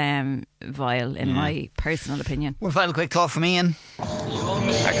triangle vial, in my personal opinion. One final quick thought from Ian.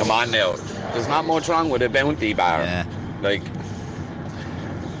 Ah, come on now. There's not much wrong with a bounty bar. Yeah. Like,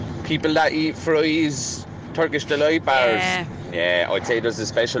 people that eat fries, Turkish Delight bars. Yeah, I'd say there's a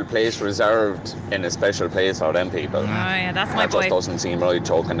special place reserved in a special place for them people. Oh, yeah, that's my That boy. just doesn't seem right,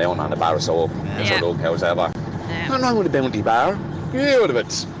 choking down on a bar of soap. Yeah. So look, how's ever. Nothing wrong with a bounty bar. Yeah, out of it.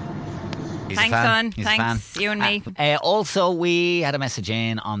 He's Thanks, a fan. son. He's a Thanks, fan. you and me. Also, we had a message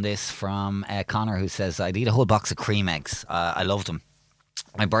in on this from Connor, who says, I'd eat a whole box of cream eggs. I loved them.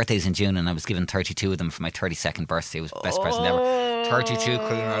 My birthday's in June and I was given 32 of them for my 32nd birthday. It was the best present ever. 32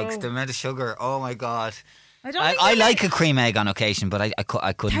 cream eggs. The amount of sugar. Oh my God. I like a cream egg on occasion, but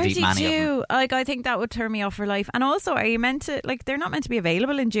I couldn't eat many of them. 32, like, I think that would turn me off for life. And also, are you meant to, like, they're not meant to be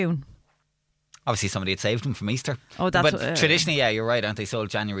available in June? Obviously, somebody had saved them from Easter. Oh, that's But traditionally, yeah, you're right, aren't they? Sold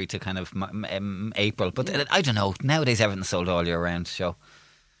January to kind of April. But I don't know. Nowadays, everything's sold all year round. So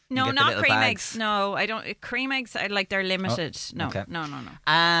No, get the not little cream bags. eggs. No, I don't. Cream eggs, they're limited. No, okay. no.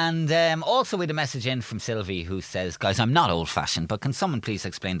 And also we had a message in from Sylvie who says, guys, I'm not old fashioned, but can someone please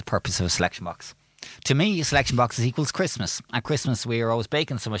explain the purpose of a selection box? To me, a selection box equals Christmas. At Christmas, we are always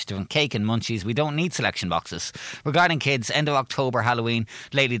baking so much different cake and munchies. We don't need selection boxes. Regarding kids, end of October, Halloween,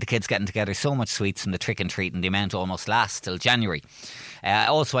 lately the kids getting together so much sweets from the trick and treat, and the amount almost lasts till January.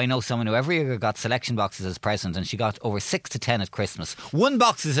 Also, I know someone who every year got selection boxes as present, and she got over 6 to 10 at Christmas. One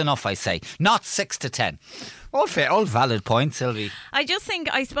box is enough, I say, not 6 to 10. All fair, all valid points, Sylvie. I just think,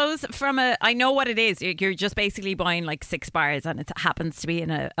 I suppose, I know what it is. You're just basically buying like 6 bars and it happens to be in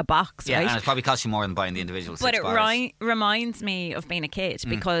a box, Yeah, right? and it probably costs you more than buying the individual 6 But it bars. reminds me of being a kid,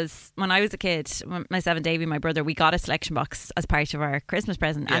 because when I was a kid, myself and Davey, my brother, we got a selection box as part of our Christmas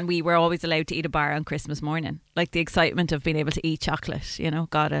present, and we were always allowed to eat a bar on Christmas morning. Like the excitement of being able to eat chocolate, you know.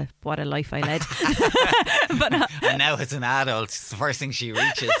 God, what a life I led. And now as an adult, it's the first thing she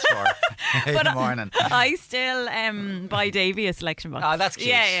reaches for in the morning. I still buy Davey a selection box. Oh, that's cute.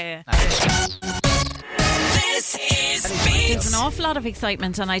 Yeah. This is Beat. There's an awful lot of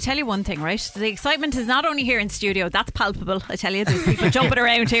excitement, and I tell you one thing, right? The excitement is not only here in studio, that's palpable, I tell you, there's people jumping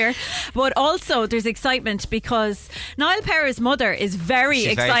around here, but also there's excitement because Niall Power's mother is She's very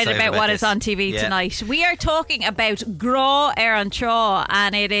excited about what is on TV tonight. We are talking about Gra Ar an Tra,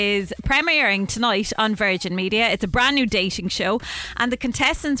 and it is premiering tonight on Virgin Media. It's a brand new dating show, and the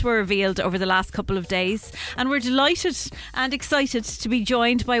contestants were revealed over the last couple of days, and we're delighted and excited to be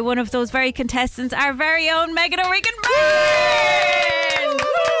joined by one of those very contestants, our very own Megan O'Regan Byrne.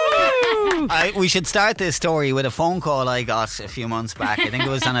 We should start this story with a phone call I got a few months back. I think it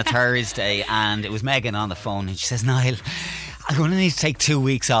was on a Thursday, and it was Megan on the phone, and she says, Niall, I'm going to need to take 2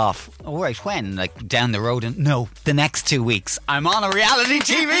 weeks off. All right, when? Like down the road? And no, the next 2 weeks I'm on a reality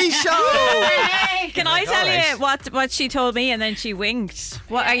TV show. Can I tell you what she told me, and then she winked?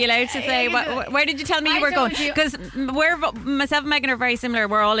 What are you allowed to say? Where did you tell me you were going? Because myself and Megan are very similar.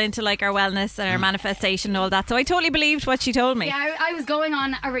 We're all into like our wellness and our manifestation and all that. So I totally believed what she told me. Yeah, I was going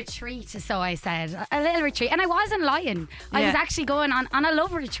on a retreat, so I said, a little retreat, and I wasn't lying. I was actually going on a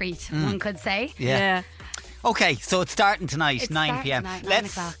love retreat, one could say. Yeah. Okay, so it's starting tonight, It's 9 starting p.m.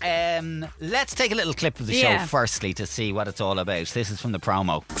 tonight, Let's take a little clip of the show firstly to see what it's all about. This is from the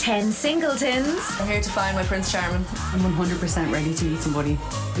promo. 10 singletons. I'm here to find my Prince Charming. I'm 100% ready to meet somebody.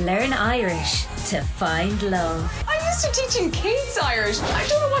 Learn Irish to find love. I'm used to teaching kids Irish. I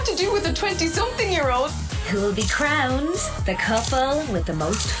don't know what to do with a 20-something-year-old. Who will be crowned the couple with the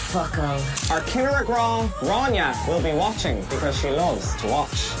most fuckle. Our Kinner Gra, Rania, will be watching because she loves to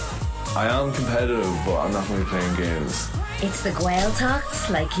watch. I am competitive, but I'm not going to be playing games. It's the Gael talks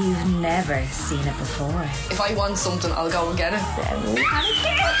like you've never seen it before. If I want something, I'll go and get it.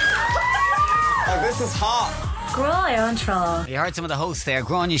 Oh, this is hot. Gra Ar an Tra. You heard some of the hosts there.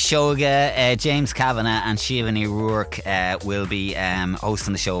 Gráinne Seoga, James Kavanagh and Siobhan O'Rourke will be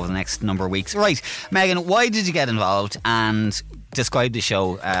hosting the show over the next number of weeks. Right, Megan, why did you get involved, and describe the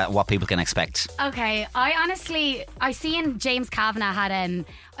show, what people can expect? Okay, I seen James Kavanagh had an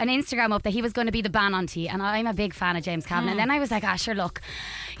Instagram up that he was going to be the Ban auntie, and I'm a big fan of James Kavanagh. And then I was like, sure, look,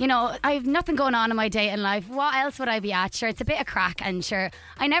 you know, I have nothing going on in my day in life. What else would I be at? Sure, it's a bit of crack, and sure,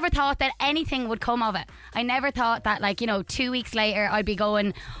 I never thought that anything would come of it. I never thought that, like, you know, 2 weeks later I'd be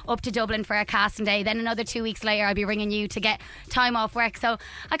going up to Dublin for a casting day, then another 2 weeks later I'd be ringing you to get time off work. So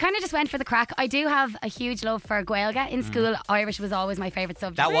I kind of just went for the crack. I do have a huge love for Gaeilge. In school, Irish was always my favourite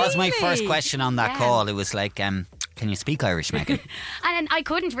subject. That was my first question on that call. It was like, can you speak Irish, Megan? And I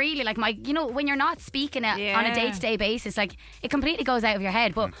couldn't really, like, you know, when you're not speaking it on a day-to-day basis, like, it completely goes out of your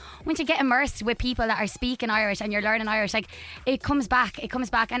head. But once you get immersed with people that are speaking Irish and you're learning Irish, like, it comes back.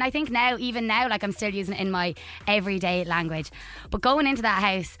 And I think now, even now, like, I'm still using it in my everyday language. But going into that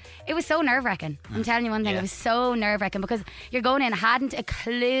house, it was so nerve-wracking. I'm telling you one thing, it was so nerve-wracking because you're going in, hadn't a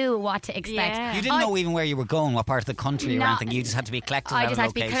clue what to expect. You didn't know even where you were going, what part of the country or anything. You just had to be collected. I just had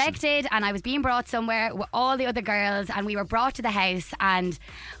to be collected, and I was being brought somewhere with all the other girls, and we were brought to the house. And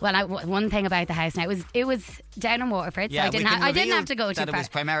one thing about the house now, it was down in Waterford, so I didn't have to go too far. It was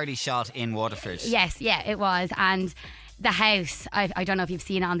primarily shot in Waterford. Yes, yeah, it was. And the house, I don't know if you've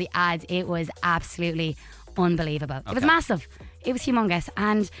seen it on the ads, it was absolutely unbelievable. It was massive. It was humongous.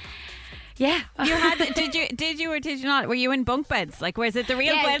 And yeah. You had did you or did you not? Were you in bunk beds? Like, was it the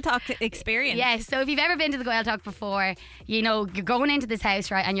real Gaeltacht experience? Yeah, so if you've ever been to the Gaeltacht before, you know, you're going into this house,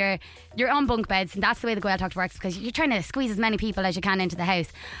 right, and you're on bunk beds, and that's the way the Gaeltacht works, because you're trying to squeeze as many people as you can into the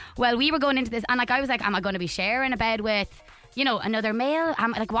house. Well, we were going into this, and like, I was like, am I going to be sharing a bed with, you know, another male?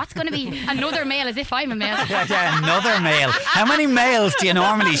 I'm like, what's going to be another male, as if I'm a male? Yeah, another male. How many males do you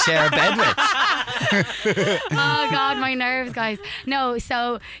normally share a bed with? Oh God, my nerves, guys. No,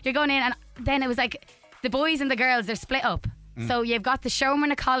 so you're going in, and then it was like the boys and the girls, they're split up. So you've got the Shomer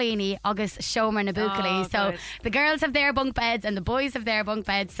na Colleeny, August Shomer na Buckley. So the girls have their bunk beds and the boys have their bunk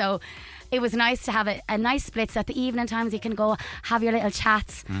beds. So it was nice to have a nice split, so at the evening times you can go have your little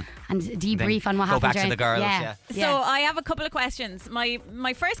chats and debrief on what happened. Go back to the girls, yeah. So I have a couple of questions.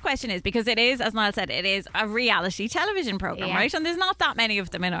 My first question is, because it is, as Niall said, it is a reality television programme, right? And there's not that many of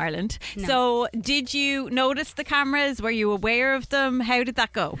them in Ireland. No. So did you notice the cameras? Were you aware of them? How did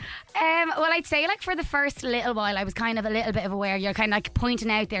that go? Well, I'd say, like, for the first little while I was kind of a little bit of aware. You're kind of like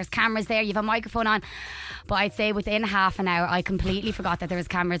pointing out there's cameras there, you have a microphone on. But I'd say within half an hour I completely forgot that there was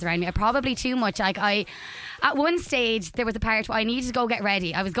cameras around me. Probably too much. Like, at one stage there was a part where I needed to go get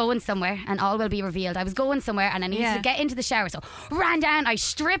ready. I was going somewhere, and all will be revealed. I was going somewhere and I needed to get into the shower, so ran down, I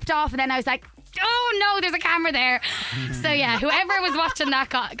stripped off, and then I was like, oh no, there's a camera there. So yeah, whoever was watching that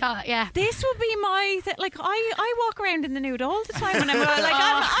got This would be my like, I walk around in the nude all the time, and I'm like,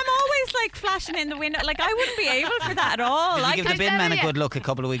 I'm always like flashing in the window. Like, I wouldn't be able for that at all. Did you give the bin man a good look a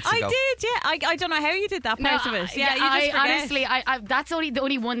couple of weeks ago? I did, yeah. I don't know how you did that part of it. Yeah, you just forget. Honestly, that's the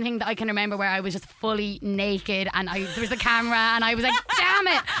only one thing that I can remember where I was just fully naked, and there was a camera, and I was like, damn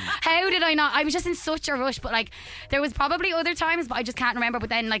it, how did I not? I was just in such a rush. But like, there was probably other times, but I just can't remember. But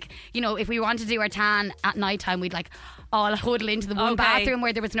then, like, you know, if we wanted to do our tan at night time, we'd like all huddle into the one bathroom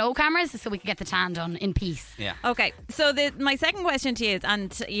where there was no cameras, so we could get the tan done in peace. Yeah. Okay, so my second question to you is,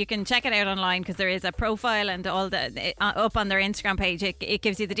 and you can check it out online because there is a profile and all the up on their Instagram page. It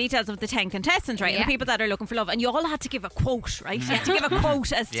gives you the details of the 10 contestants, right? And the people that are looking for love, and you all had to give a quote, right? You had to give a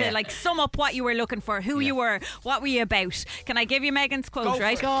quote as to like sum up what you were looking for, who you were, what were you about. Can I give you Megan's quote?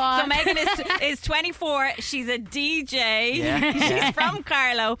 Right. Go on. So Megan is 24. She's a DJ. Yeah. She's from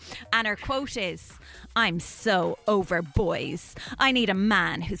Carlow, and her quote is, I'm so over boys. I need a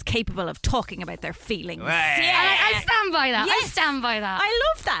man who's capable of talking about their feelings. Yeah, I stand by that. Yes. I stand by that. I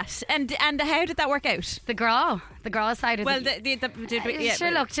love that. And how did that work out? The girl side of well, it. Sure,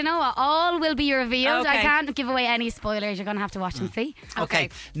 look, do you know what? All will be revealed. I can't give away any spoilers. You're going to have to watch and see. Okay.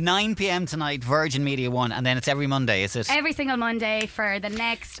 9 p.m. tonight, Virgin Media 1, and then it's every Monday, is it? Every single Monday for the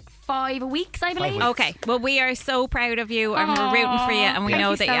next 5 weeks, I believe. Okay, well, we are so proud of you, and we're rooting for you, and we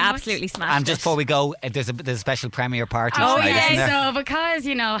know that you absolutely smashed And just before we go, there's a special premiere party tonight, isn't there? So because,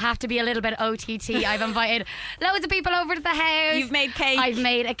 you know, have to be a little bit OTT, I've invited loads of people over to the house. You've made cake. I've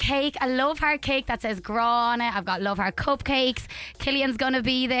made a cake, a Love Heart cake that says Gra on it. I've got Love Heart cupcakes. Killian's gonna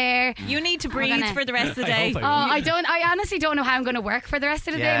be there. You need to breathe for the rest of the day. I honestly don't know how I'm gonna work for the rest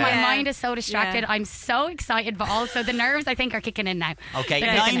of the day. My mind is so distracted. I'm so excited, but also the nerves, I think, are kicking in now. Okay,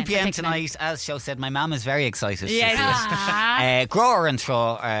 9 p.m. tonight. As Show said, my mum is very excited. Yes. Grower and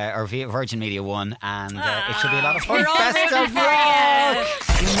Throw or Virgin Media 1, and it should be a lot of fun. Best of luck.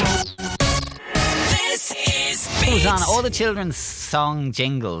 This is It was on all the children's song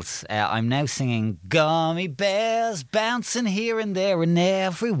jingles. I'm now singing Gummy Bears bouncing here and there and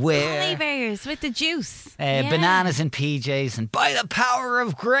everywhere. Gummy bears with the juice. Bananas in PJs and By the Power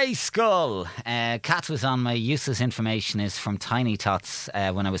of Grayskull. Kat was on. My useless information is from Tiny Tots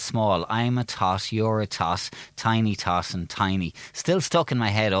when I was small. I'm a tot, you're a tot, tiny tot and tiny. Still stuck in my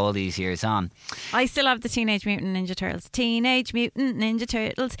head all these years on. I still have the Teenage Mutant Ninja Turtles. Teenage Mutant Ninja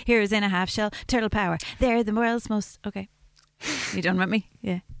Turtles, heroes in a half shell, turtle power. They're the world's most... Okay. You done with me?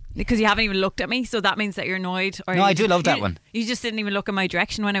 Yeah. Because you haven't even looked at me, so that means that you're annoyed. Or no, I do love that one. You just didn't even look in my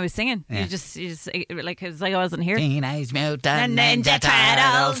direction when I was singing. Yeah. You just like, it was like I wasn't here. Teenage Mutant Ninja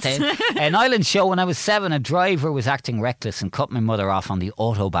Turtles. An island show when I was 7, a driver was acting reckless and cut my mother off on the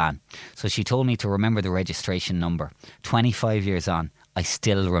autobahn. So she told me to remember the registration number. 25 years on, I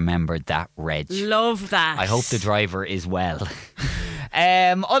still remembered that reg. Love that. I hope the driver is well.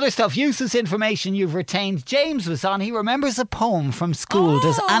 Other stuff, useless information you've retained. James was on. He remembers a poem from school.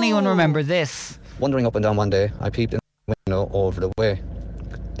 Does anyone remember this? Wandering up and down one day, I peeped in the window over the way.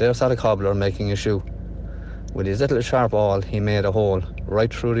 There sat a cobbler making a shoe. With his little sharp awl, he made a hole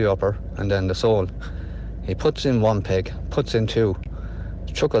right through the upper and then the sole. He puts in one peg, puts in two,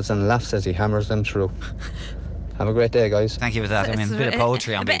 chuckles and laughs as he hammers them through. Have a great day, guys. Thank you for that. I mean, a bit of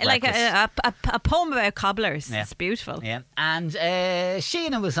poetry on Big like Breakfast. a poem about cobblers. Yeah. It's beautiful. Yeah. And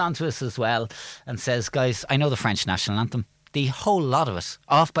Sheena was on to us as well and says, guys, I know the French national anthem. The whole lot of it,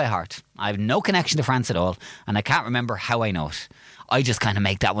 off by heart. I have no connection to France at all, and I can't remember how I know it. I just kind of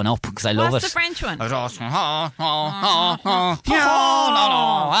make that one up because I love What's it. the French one?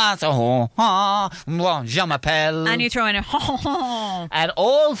 Je m'appelle. And you throw in a And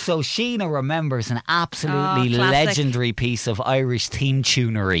also Sheena remembers an absolutely legendary piece of Irish theme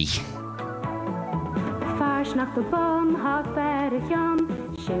tunery.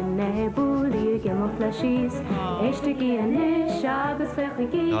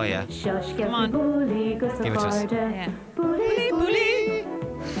 Oh yeah. Come on. Give it to us. Yeah. Bully, bully.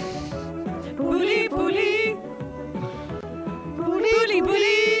 Bully, bully. Bully,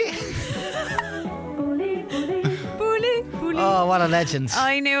 bully. Bully, bully. Oh, what a legend.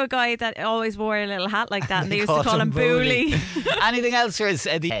 I knew a guy that always wore a little hat like that and they used to call him Bully. Anything else for us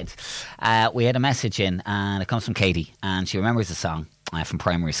at the end? We had a message in and it comes from Katie and she remembers a song from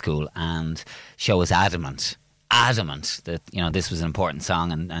primary school and she was adamant that, you know, this was an important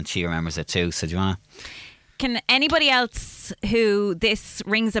song and she remembers it too. So do you want to... Can anybody else who this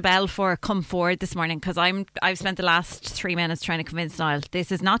rings a bell for come forward this morning? Because I've spent the last 3 minutes trying to convince Niall.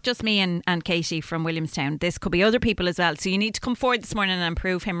 This is not just me and Katie from Williamstown. This could be other people as well. So you need to come forward this morning and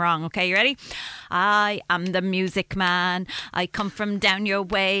prove him wrong. Okay, you ready? I am the music man. I come from down your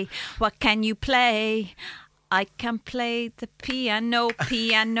way. What can you play? I can play the piano.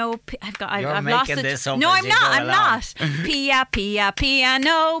 I've lost it. This up no, I'm not. I'm along. not. Pia, pia,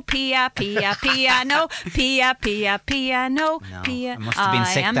 piano. Pia, pia, piano. Pia, pia, piano. No, Pia. I must have been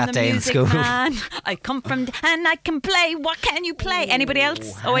sick that day in school. school. I come from and I can play. What can you play? Anybody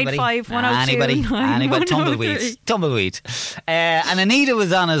else? 085 102 Anybody? Tumbleweed. And Anita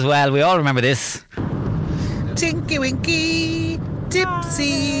was on as well. We all remember this. Tinky Winky,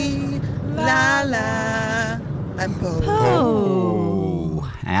 Tipsy, La La, and Po.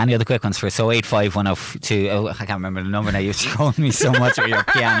 Any other quick ones for us? So 85102. Oh, I can't remember the number now. You've shown me so much with your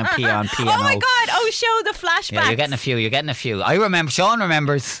piano. Oh my God! Oh, show the flashbacks. Yeah, you're getting a few. I remember. Sean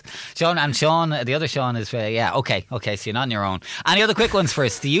remembers. Sean, the other Sean is. Yeah. Okay. So you're not on your own. Any other quick ones for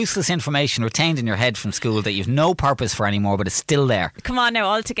us? The useless information retained in your head from school that you've no purpose for anymore, but it's still there. Come on now,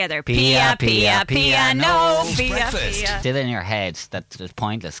 all together. Pia, pia, piano. Pia, pia. Still in your head. That is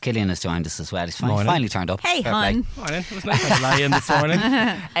pointless. Killian has joined us as well. He's finally turned up. Hey, hon. Morning. It was nice to lie in this morning.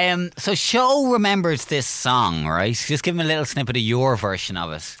 So Sho remembers this song, right? Just give him a little snippet of your version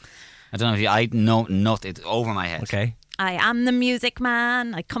of it. I don't know if I know nothing. It's over my head. Okay. I am the music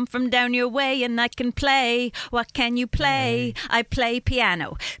man. I come from down your way and I can play. What can you play? I play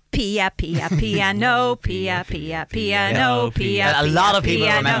piano. Pia, pia, piano. Pia, pia, piano. Pia. A lot of people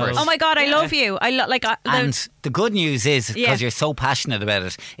remember it. Oh my God, I love you. And the good news is, because you're so passionate about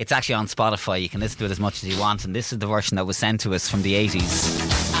it, it's actually on Spotify. You can listen to it as much as you want. And this is the version that was sent to us from the 80s.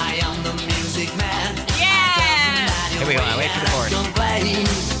 I am the music man. Yeah. Here we go. Now wait for the chorus.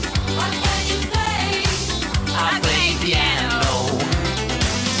 What can you play? I play piano.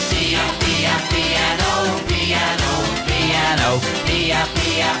 Pia, pia, piano. Piano, piano. Pia,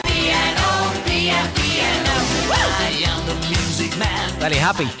 pia, piano. Pia, piano. I am the music man. Very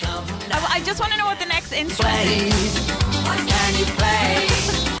happy. I just want to know what the next instrument is. What can you play?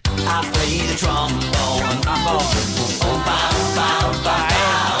 I play the trombone. Opa, opa, opa, opa, opa,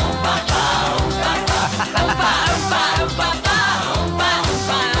 opa, opa, opa,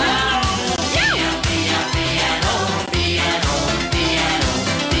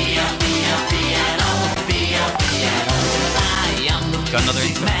 Got another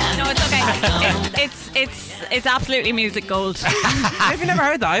instrument. No, it's okay. It's absolutely music gold. Have you never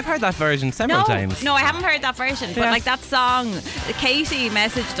heard that? I've heard that version several times. No, I haven't heard that version. But like that song, Katie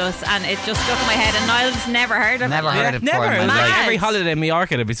messaged us and it just stuck in my head. And Niall's never heard of Never heard it before. Never. In my life. Every holiday in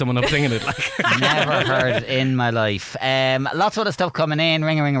Mallorca, there'd be someone up singing it. Like. Never heard it in my life. Lots of other stuff coming in.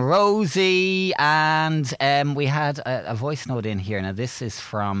 Ring a Rosie. And we had a voice note in here. Now, this is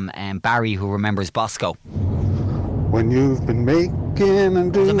from Barry, who remembers Bosco. When you've been making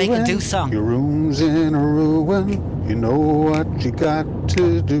and doing Make a do song. Your room's in a ruin, you know what you got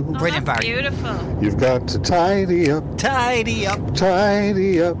to do. Brilliant, Barry. Beautiful. You've got to tidy up. Tidy up.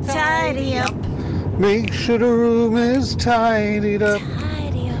 Tidy up. Tidy up. Make sure the room is tidied up.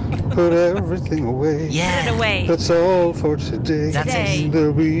 Put everything away. Yeah. Put it away. That's all for today. That's it.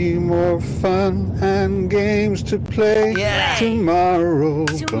 There'll be more fun and games to play tomorrow.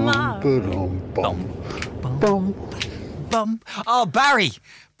 Bum, bum. Bum. Oh, Barry.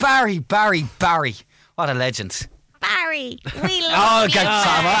 What a legend. Barry, we love you.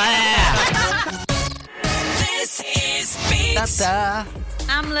 Oh, This is Beat.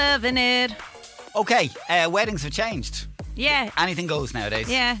 I'm loving it. Okay, weddings have changed. Yeah. Anything goes nowadays.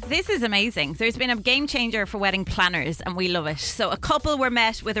 Yeah, this is amazing. There's been a game changer for wedding planners and we love it. So a couple were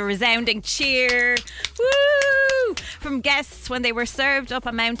met with a resounding cheer. Woo! From guests when they were served up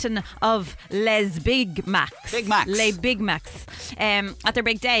a mountain of Les Big Macs. Les Big Macs. At their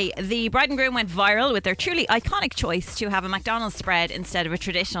big day, the bride and groom went viral with their truly iconic choice to have a McDonald's spread instead of a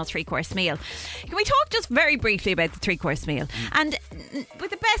traditional 3-course meal. Can we talk just very briefly about the 3-course meal? And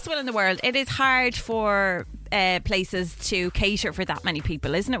with the best will in the world, it is hard for places to cater for that many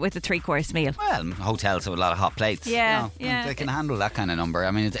people, isn't it, with a 3-course meal? Well, hotels with a lot of hot plates. Yeah, you know, they can handle that kind of number.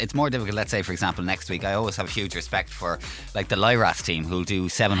 I mean, it's more difficult. Let's say, for example, next week, I always have huge respect for like the Lyras team who'll do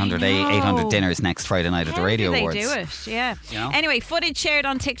 700, 800 dinners next Friday night at the Radio Awards. They do it, yeah. You know? Anyway, footage shared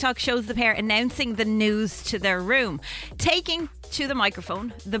on TikTok shows the pair announcing the news to their room. Taking to the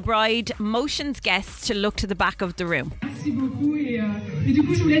microphone, the bride motions guests to look to the back of the room. Merci beaucoup et du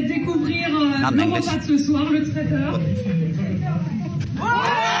coup je vous laisse découvrir le repas de ce soir, le traiteur.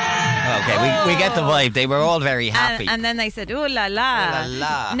 Okay, we get the vibe. They were all very happy. And then they said, ooh la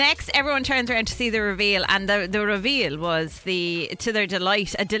la. Next, everyone turns around to see the reveal, and the reveal was, to their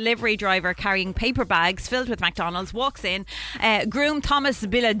delight, a delivery driver carrying paper bags filled with McDonald's walks in. Groom Thomas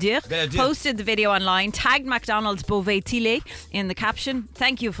Billadieu posted the video online, tagged McDonald's Beauvais Tillé in the caption.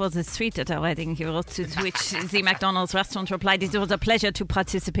 Thank you for the treat at our wedding, he wrote, to which the McDonald's restaurant replied, it was a pleasure to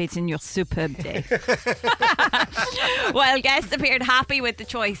participate in your superb day. While guests appeared happy with the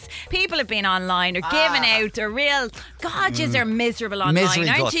choice, people have been online or giving out a real God, are miserable online, Misery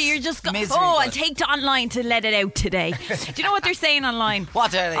aren't guts. you? You're just Misery I guts. take to online to let it out today. Do you know what they're saying online?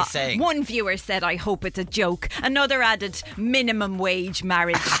 What are they saying? One viewer said, I hope it's a joke. Another added, minimum wage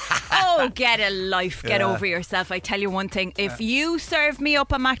marriage. Oh, get a life, get over yourself. I tell you one thing, if you served me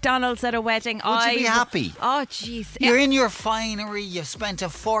up a McDonald's at a wedding, Would you be happy? Oh jeez, You're in your finery, you've spent a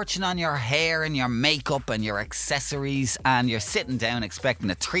fortune on your hair and your makeup and your accessories, and you're sitting down expecting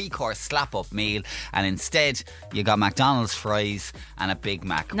a 3-course slap-up meal, and instead you got McDonald's fries and a Big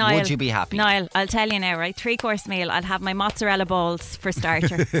Mac. Niall, would you be happy? Niall, I'll tell you now, right? 3-course meal, I'll have my mozzarella balls for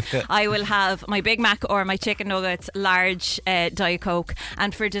starter. I will have my Big Mac or my chicken nuggets, large Diet Coke,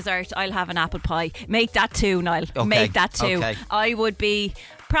 and for dessert I'll have an apple pie. Make that 2, Niall. Okay. Make that 2. Okay. I would be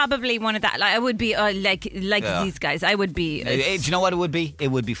probably one of that. Like, I would be like these guys. I would be. Do you know what it would be? It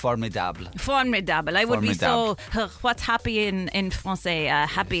would be formidable. Formidable. I would be so. What's happy in français?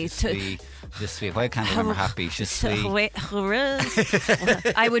 Happy to. Je suis. Why can't I remember happy? Je suis.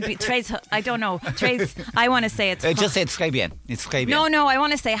 I would be très. I don't know. Très. I want to say it's. Just say it's très bien. It's très bien. No. I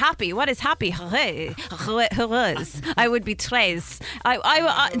want to say happy. What is happy? Heureuse. I would be très.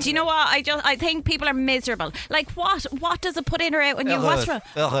 Do you know what? I think people are miserable. Like what? What does it put in or out when you watch?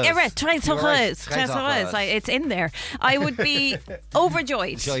 Très heureuse. It's in there. I would be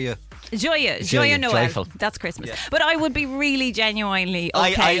overjoyed. Joyeux, Noel. Joyful. That's Christmas. Yeah. But I would be really genuinely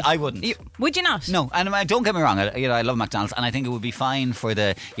okay. I wouldn't. Would you not? No, and don't get me wrong. I love McDonald's, and I think it would be fine for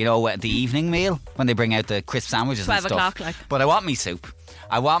the the evening meal when they bring out the crisp sandwiches 12 and stuff. o'clock, like. But I want me soup.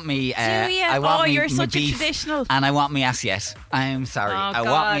 I want me. I want me, you're me such beef, a traditional. and I want me assiette. I'm sorry. I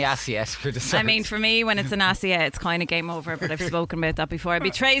want me assiette for dessert. I mean, for me, when it's an assiette, it's kind of game over. But I've spoken about that before. I'd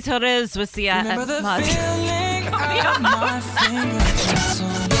be très heureuse with the.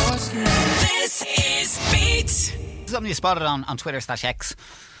 This is Beat. Something you spotted on Twitter /X.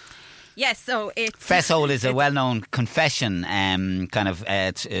 Yes, so it's... Fessole is a well-known confession kind of,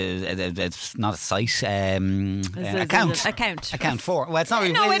 it's not a site, account for. Well, it's not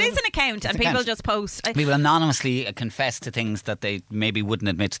really... No, it is an account, and people just post... People anonymously confess to things that they maybe wouldn't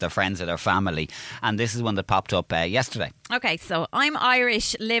admit to their friends or their family, and this is one that popped up yesterday. Okay, so I'm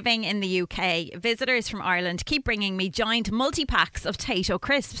Irish living in the UK. Visitors from Ireland keep bringing me giant multi-packs of Tato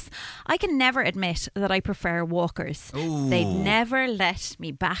crisps. I can never admit that I prefer Walkers. Ooh. They'd never let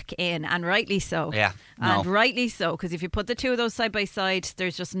me back in, and rightly so. Yeah, and rightly so, because if you put the two of those side by side,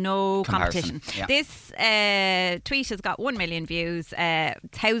 there's just no competition. Yeah. This tweet has got 1 million views,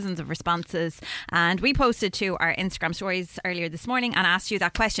 thousands of responses, and we posted to our Instagram stories earlier this morning and asked you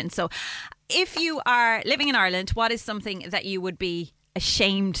that question. So if you are living in Ireland, what is something that you would be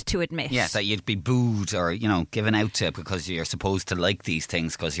ashamed to admit? Yeah, that you'd be booed or, given out to because you're supposed to like these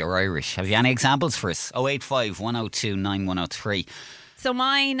things because you're Irish. Have you any examples for us? 085 102 9103. So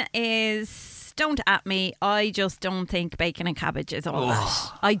mine is, don't at me, I just don't think bacon and cabbage is all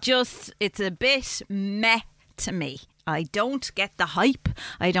that. It's a bit meh to me. I don't get the hype,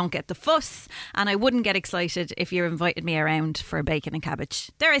 I don't get the fuss, and I wouldn't get excited if you invited me around for a bacon and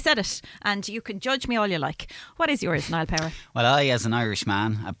cabbage. There, I said it, and you can judge me all you like. What is yours, Niall Power? Well, I, as an Irish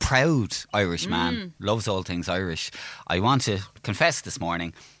man, a proud Irish man, loves all things Irish, I want to confess this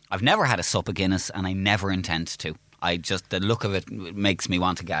morning, I've never had a sup of Guinness and I never intend to. The look of it makes me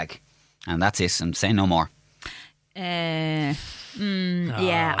want to gag. And that's it, and say no more. Yeah,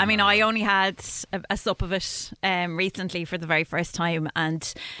 I mean, I only had a sup of it recently for the very first time,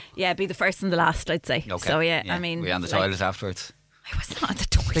 and be the first and the last, I'd say. Okay. So I mean, were you on the toilet afterwards? I was not on the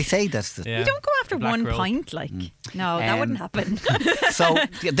toilet. They say that's the... You don't go after one pint, no, that wouldn't happen. So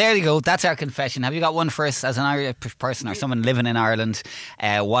there you go, that's our confession. Have you got one for us as an Irish person or someone living in Ireland?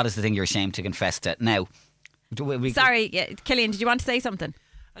 What is the thing you're ashamed to confess to? Now, sorry, Killian, did you want to say something?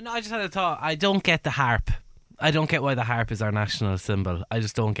 No, I just had a thought. I don't get the harp. I don't get why the harp is our national symbol. I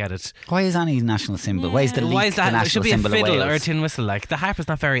just don't get it. Why is any national symbol? Why is the leek the national symbol? It should be a fiddle or a tin whistle. Like the harp is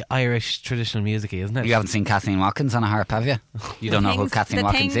not very Irish traditional music-y, isn't it? You haven't seen Kathleen Watkins on a harp, have you? You don't know who Kathleen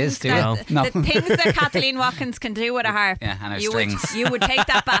Watkins is, do you? No. The things that Kathleen Watkins can do with a harp. Yeah, and her strings. You would take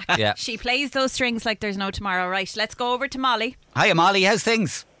that back. Yeah. She plays those strings like there's no tomorrow. Right, let's go over to Molly. Hiya, Molly. How's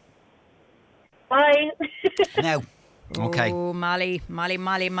things? Hi. Now. Okay. Oh, Molly. You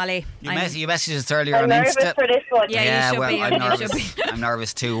messaged us earlier I'm on nervous Insta. for this one. Yeah, you should be. I'm nervous. I'm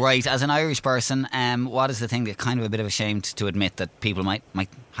nervous too. Right, as an Irish person, what is the thing that kind of a bit of ashamed to admit that people might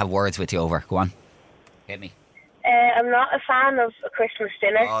have words with you over? Go on. Hit me. I'm not a fan of a Christmas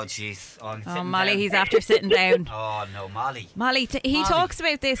dinner. Oh, jeez. Oh, Molly, he's after sitting down. Oh, no, Molly. He talks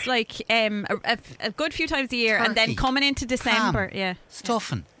about this like a good few times a year, Turkey. And then coming into December. Ham. Yeah.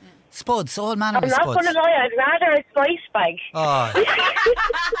 Stuffing. Spuds, all manner of I'm spuds. not going to lie, I'd rather a spice bag. Oh.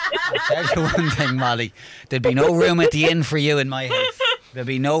 I'll tell you one thing, Molly. There'd be no room at the inn for you in my house. There'd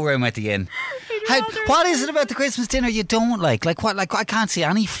be no room at the inn. What is it about the Christmas dinner you don't like? Like what? Like I can't see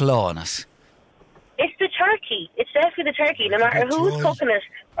any flaw in it. It's the turkey. It's definitely the turkey. No matter who's cooking it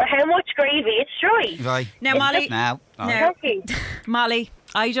or how much gravy, it's dry. Right. Now, Molly. Turkey. Molly,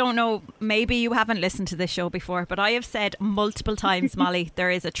 I don't know, maybe you haven't listened to this show before, but I have said multiple times, Molly,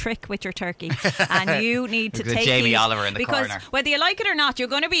 there is a trick with your turkey, and you need to take Jamie Oliver in the because corner. Whether you like it or not, you're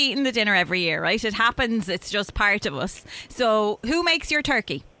going to be eating the dinner every year, right? It happens, it's just part of us. So who makes your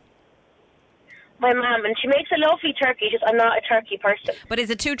turkey? My mum, and she makes a lovely turkey, just I'm not a turkey person. But is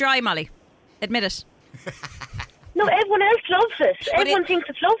it too dry, Molly? Admit it. No, everyone else loves it. Everyone thinks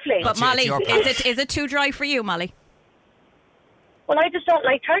it's lovely. But Molly, is it too dry for you, Molly? Well, I just don't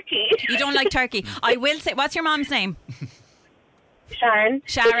like turkey. You don't like turkey. I will say, what's your mom's name? Sharon.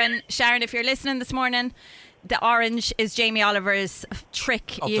 Sharon, if you're listening this morning, the orange is Jamie Oliver's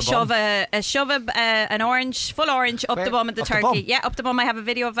trick. Up you the shove bum. an orange, full orange, up the bum of the Up the turkey. bum? Yeah, up the bum. I have a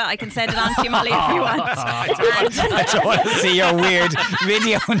video of it. I can send it on to you, Molly, if you want. I don't want to see your weird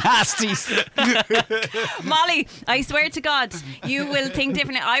video nasties. Molly, I swear to God, you will think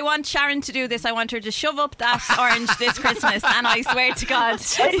differently. I want Sharon to do this. I want her to shove up that orange this Christmas, and I swear to God. I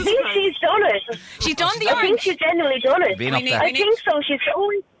think she's done it. She's done the I think orange. she's genuinely done it. I think so.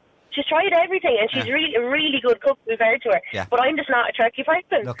 She's tried everything, and she's really a really good cook compared to her. Yeah. But I'm just not a turkey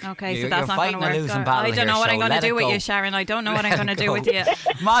person. Look, Okay, so that's not going to fighting a work. losing battle I don't know here, what so I'm going to let do it with go. you, Sharon. I don't know what I'm Let going to it do go. with you.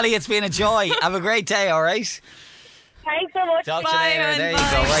 Molly, it's been a joy. Have a great day, all right? Thanks so much. Talk to Bye, you later. There you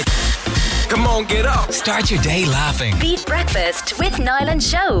bye. go. Right. Come on, get up. Start your day laughing. Beat Breakfast with Niall and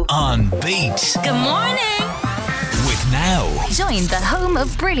Show. On Beat. Good morning. With Now. Join the home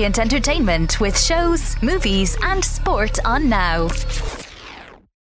of brilliant entertainment with shows, movies, and sport on Now.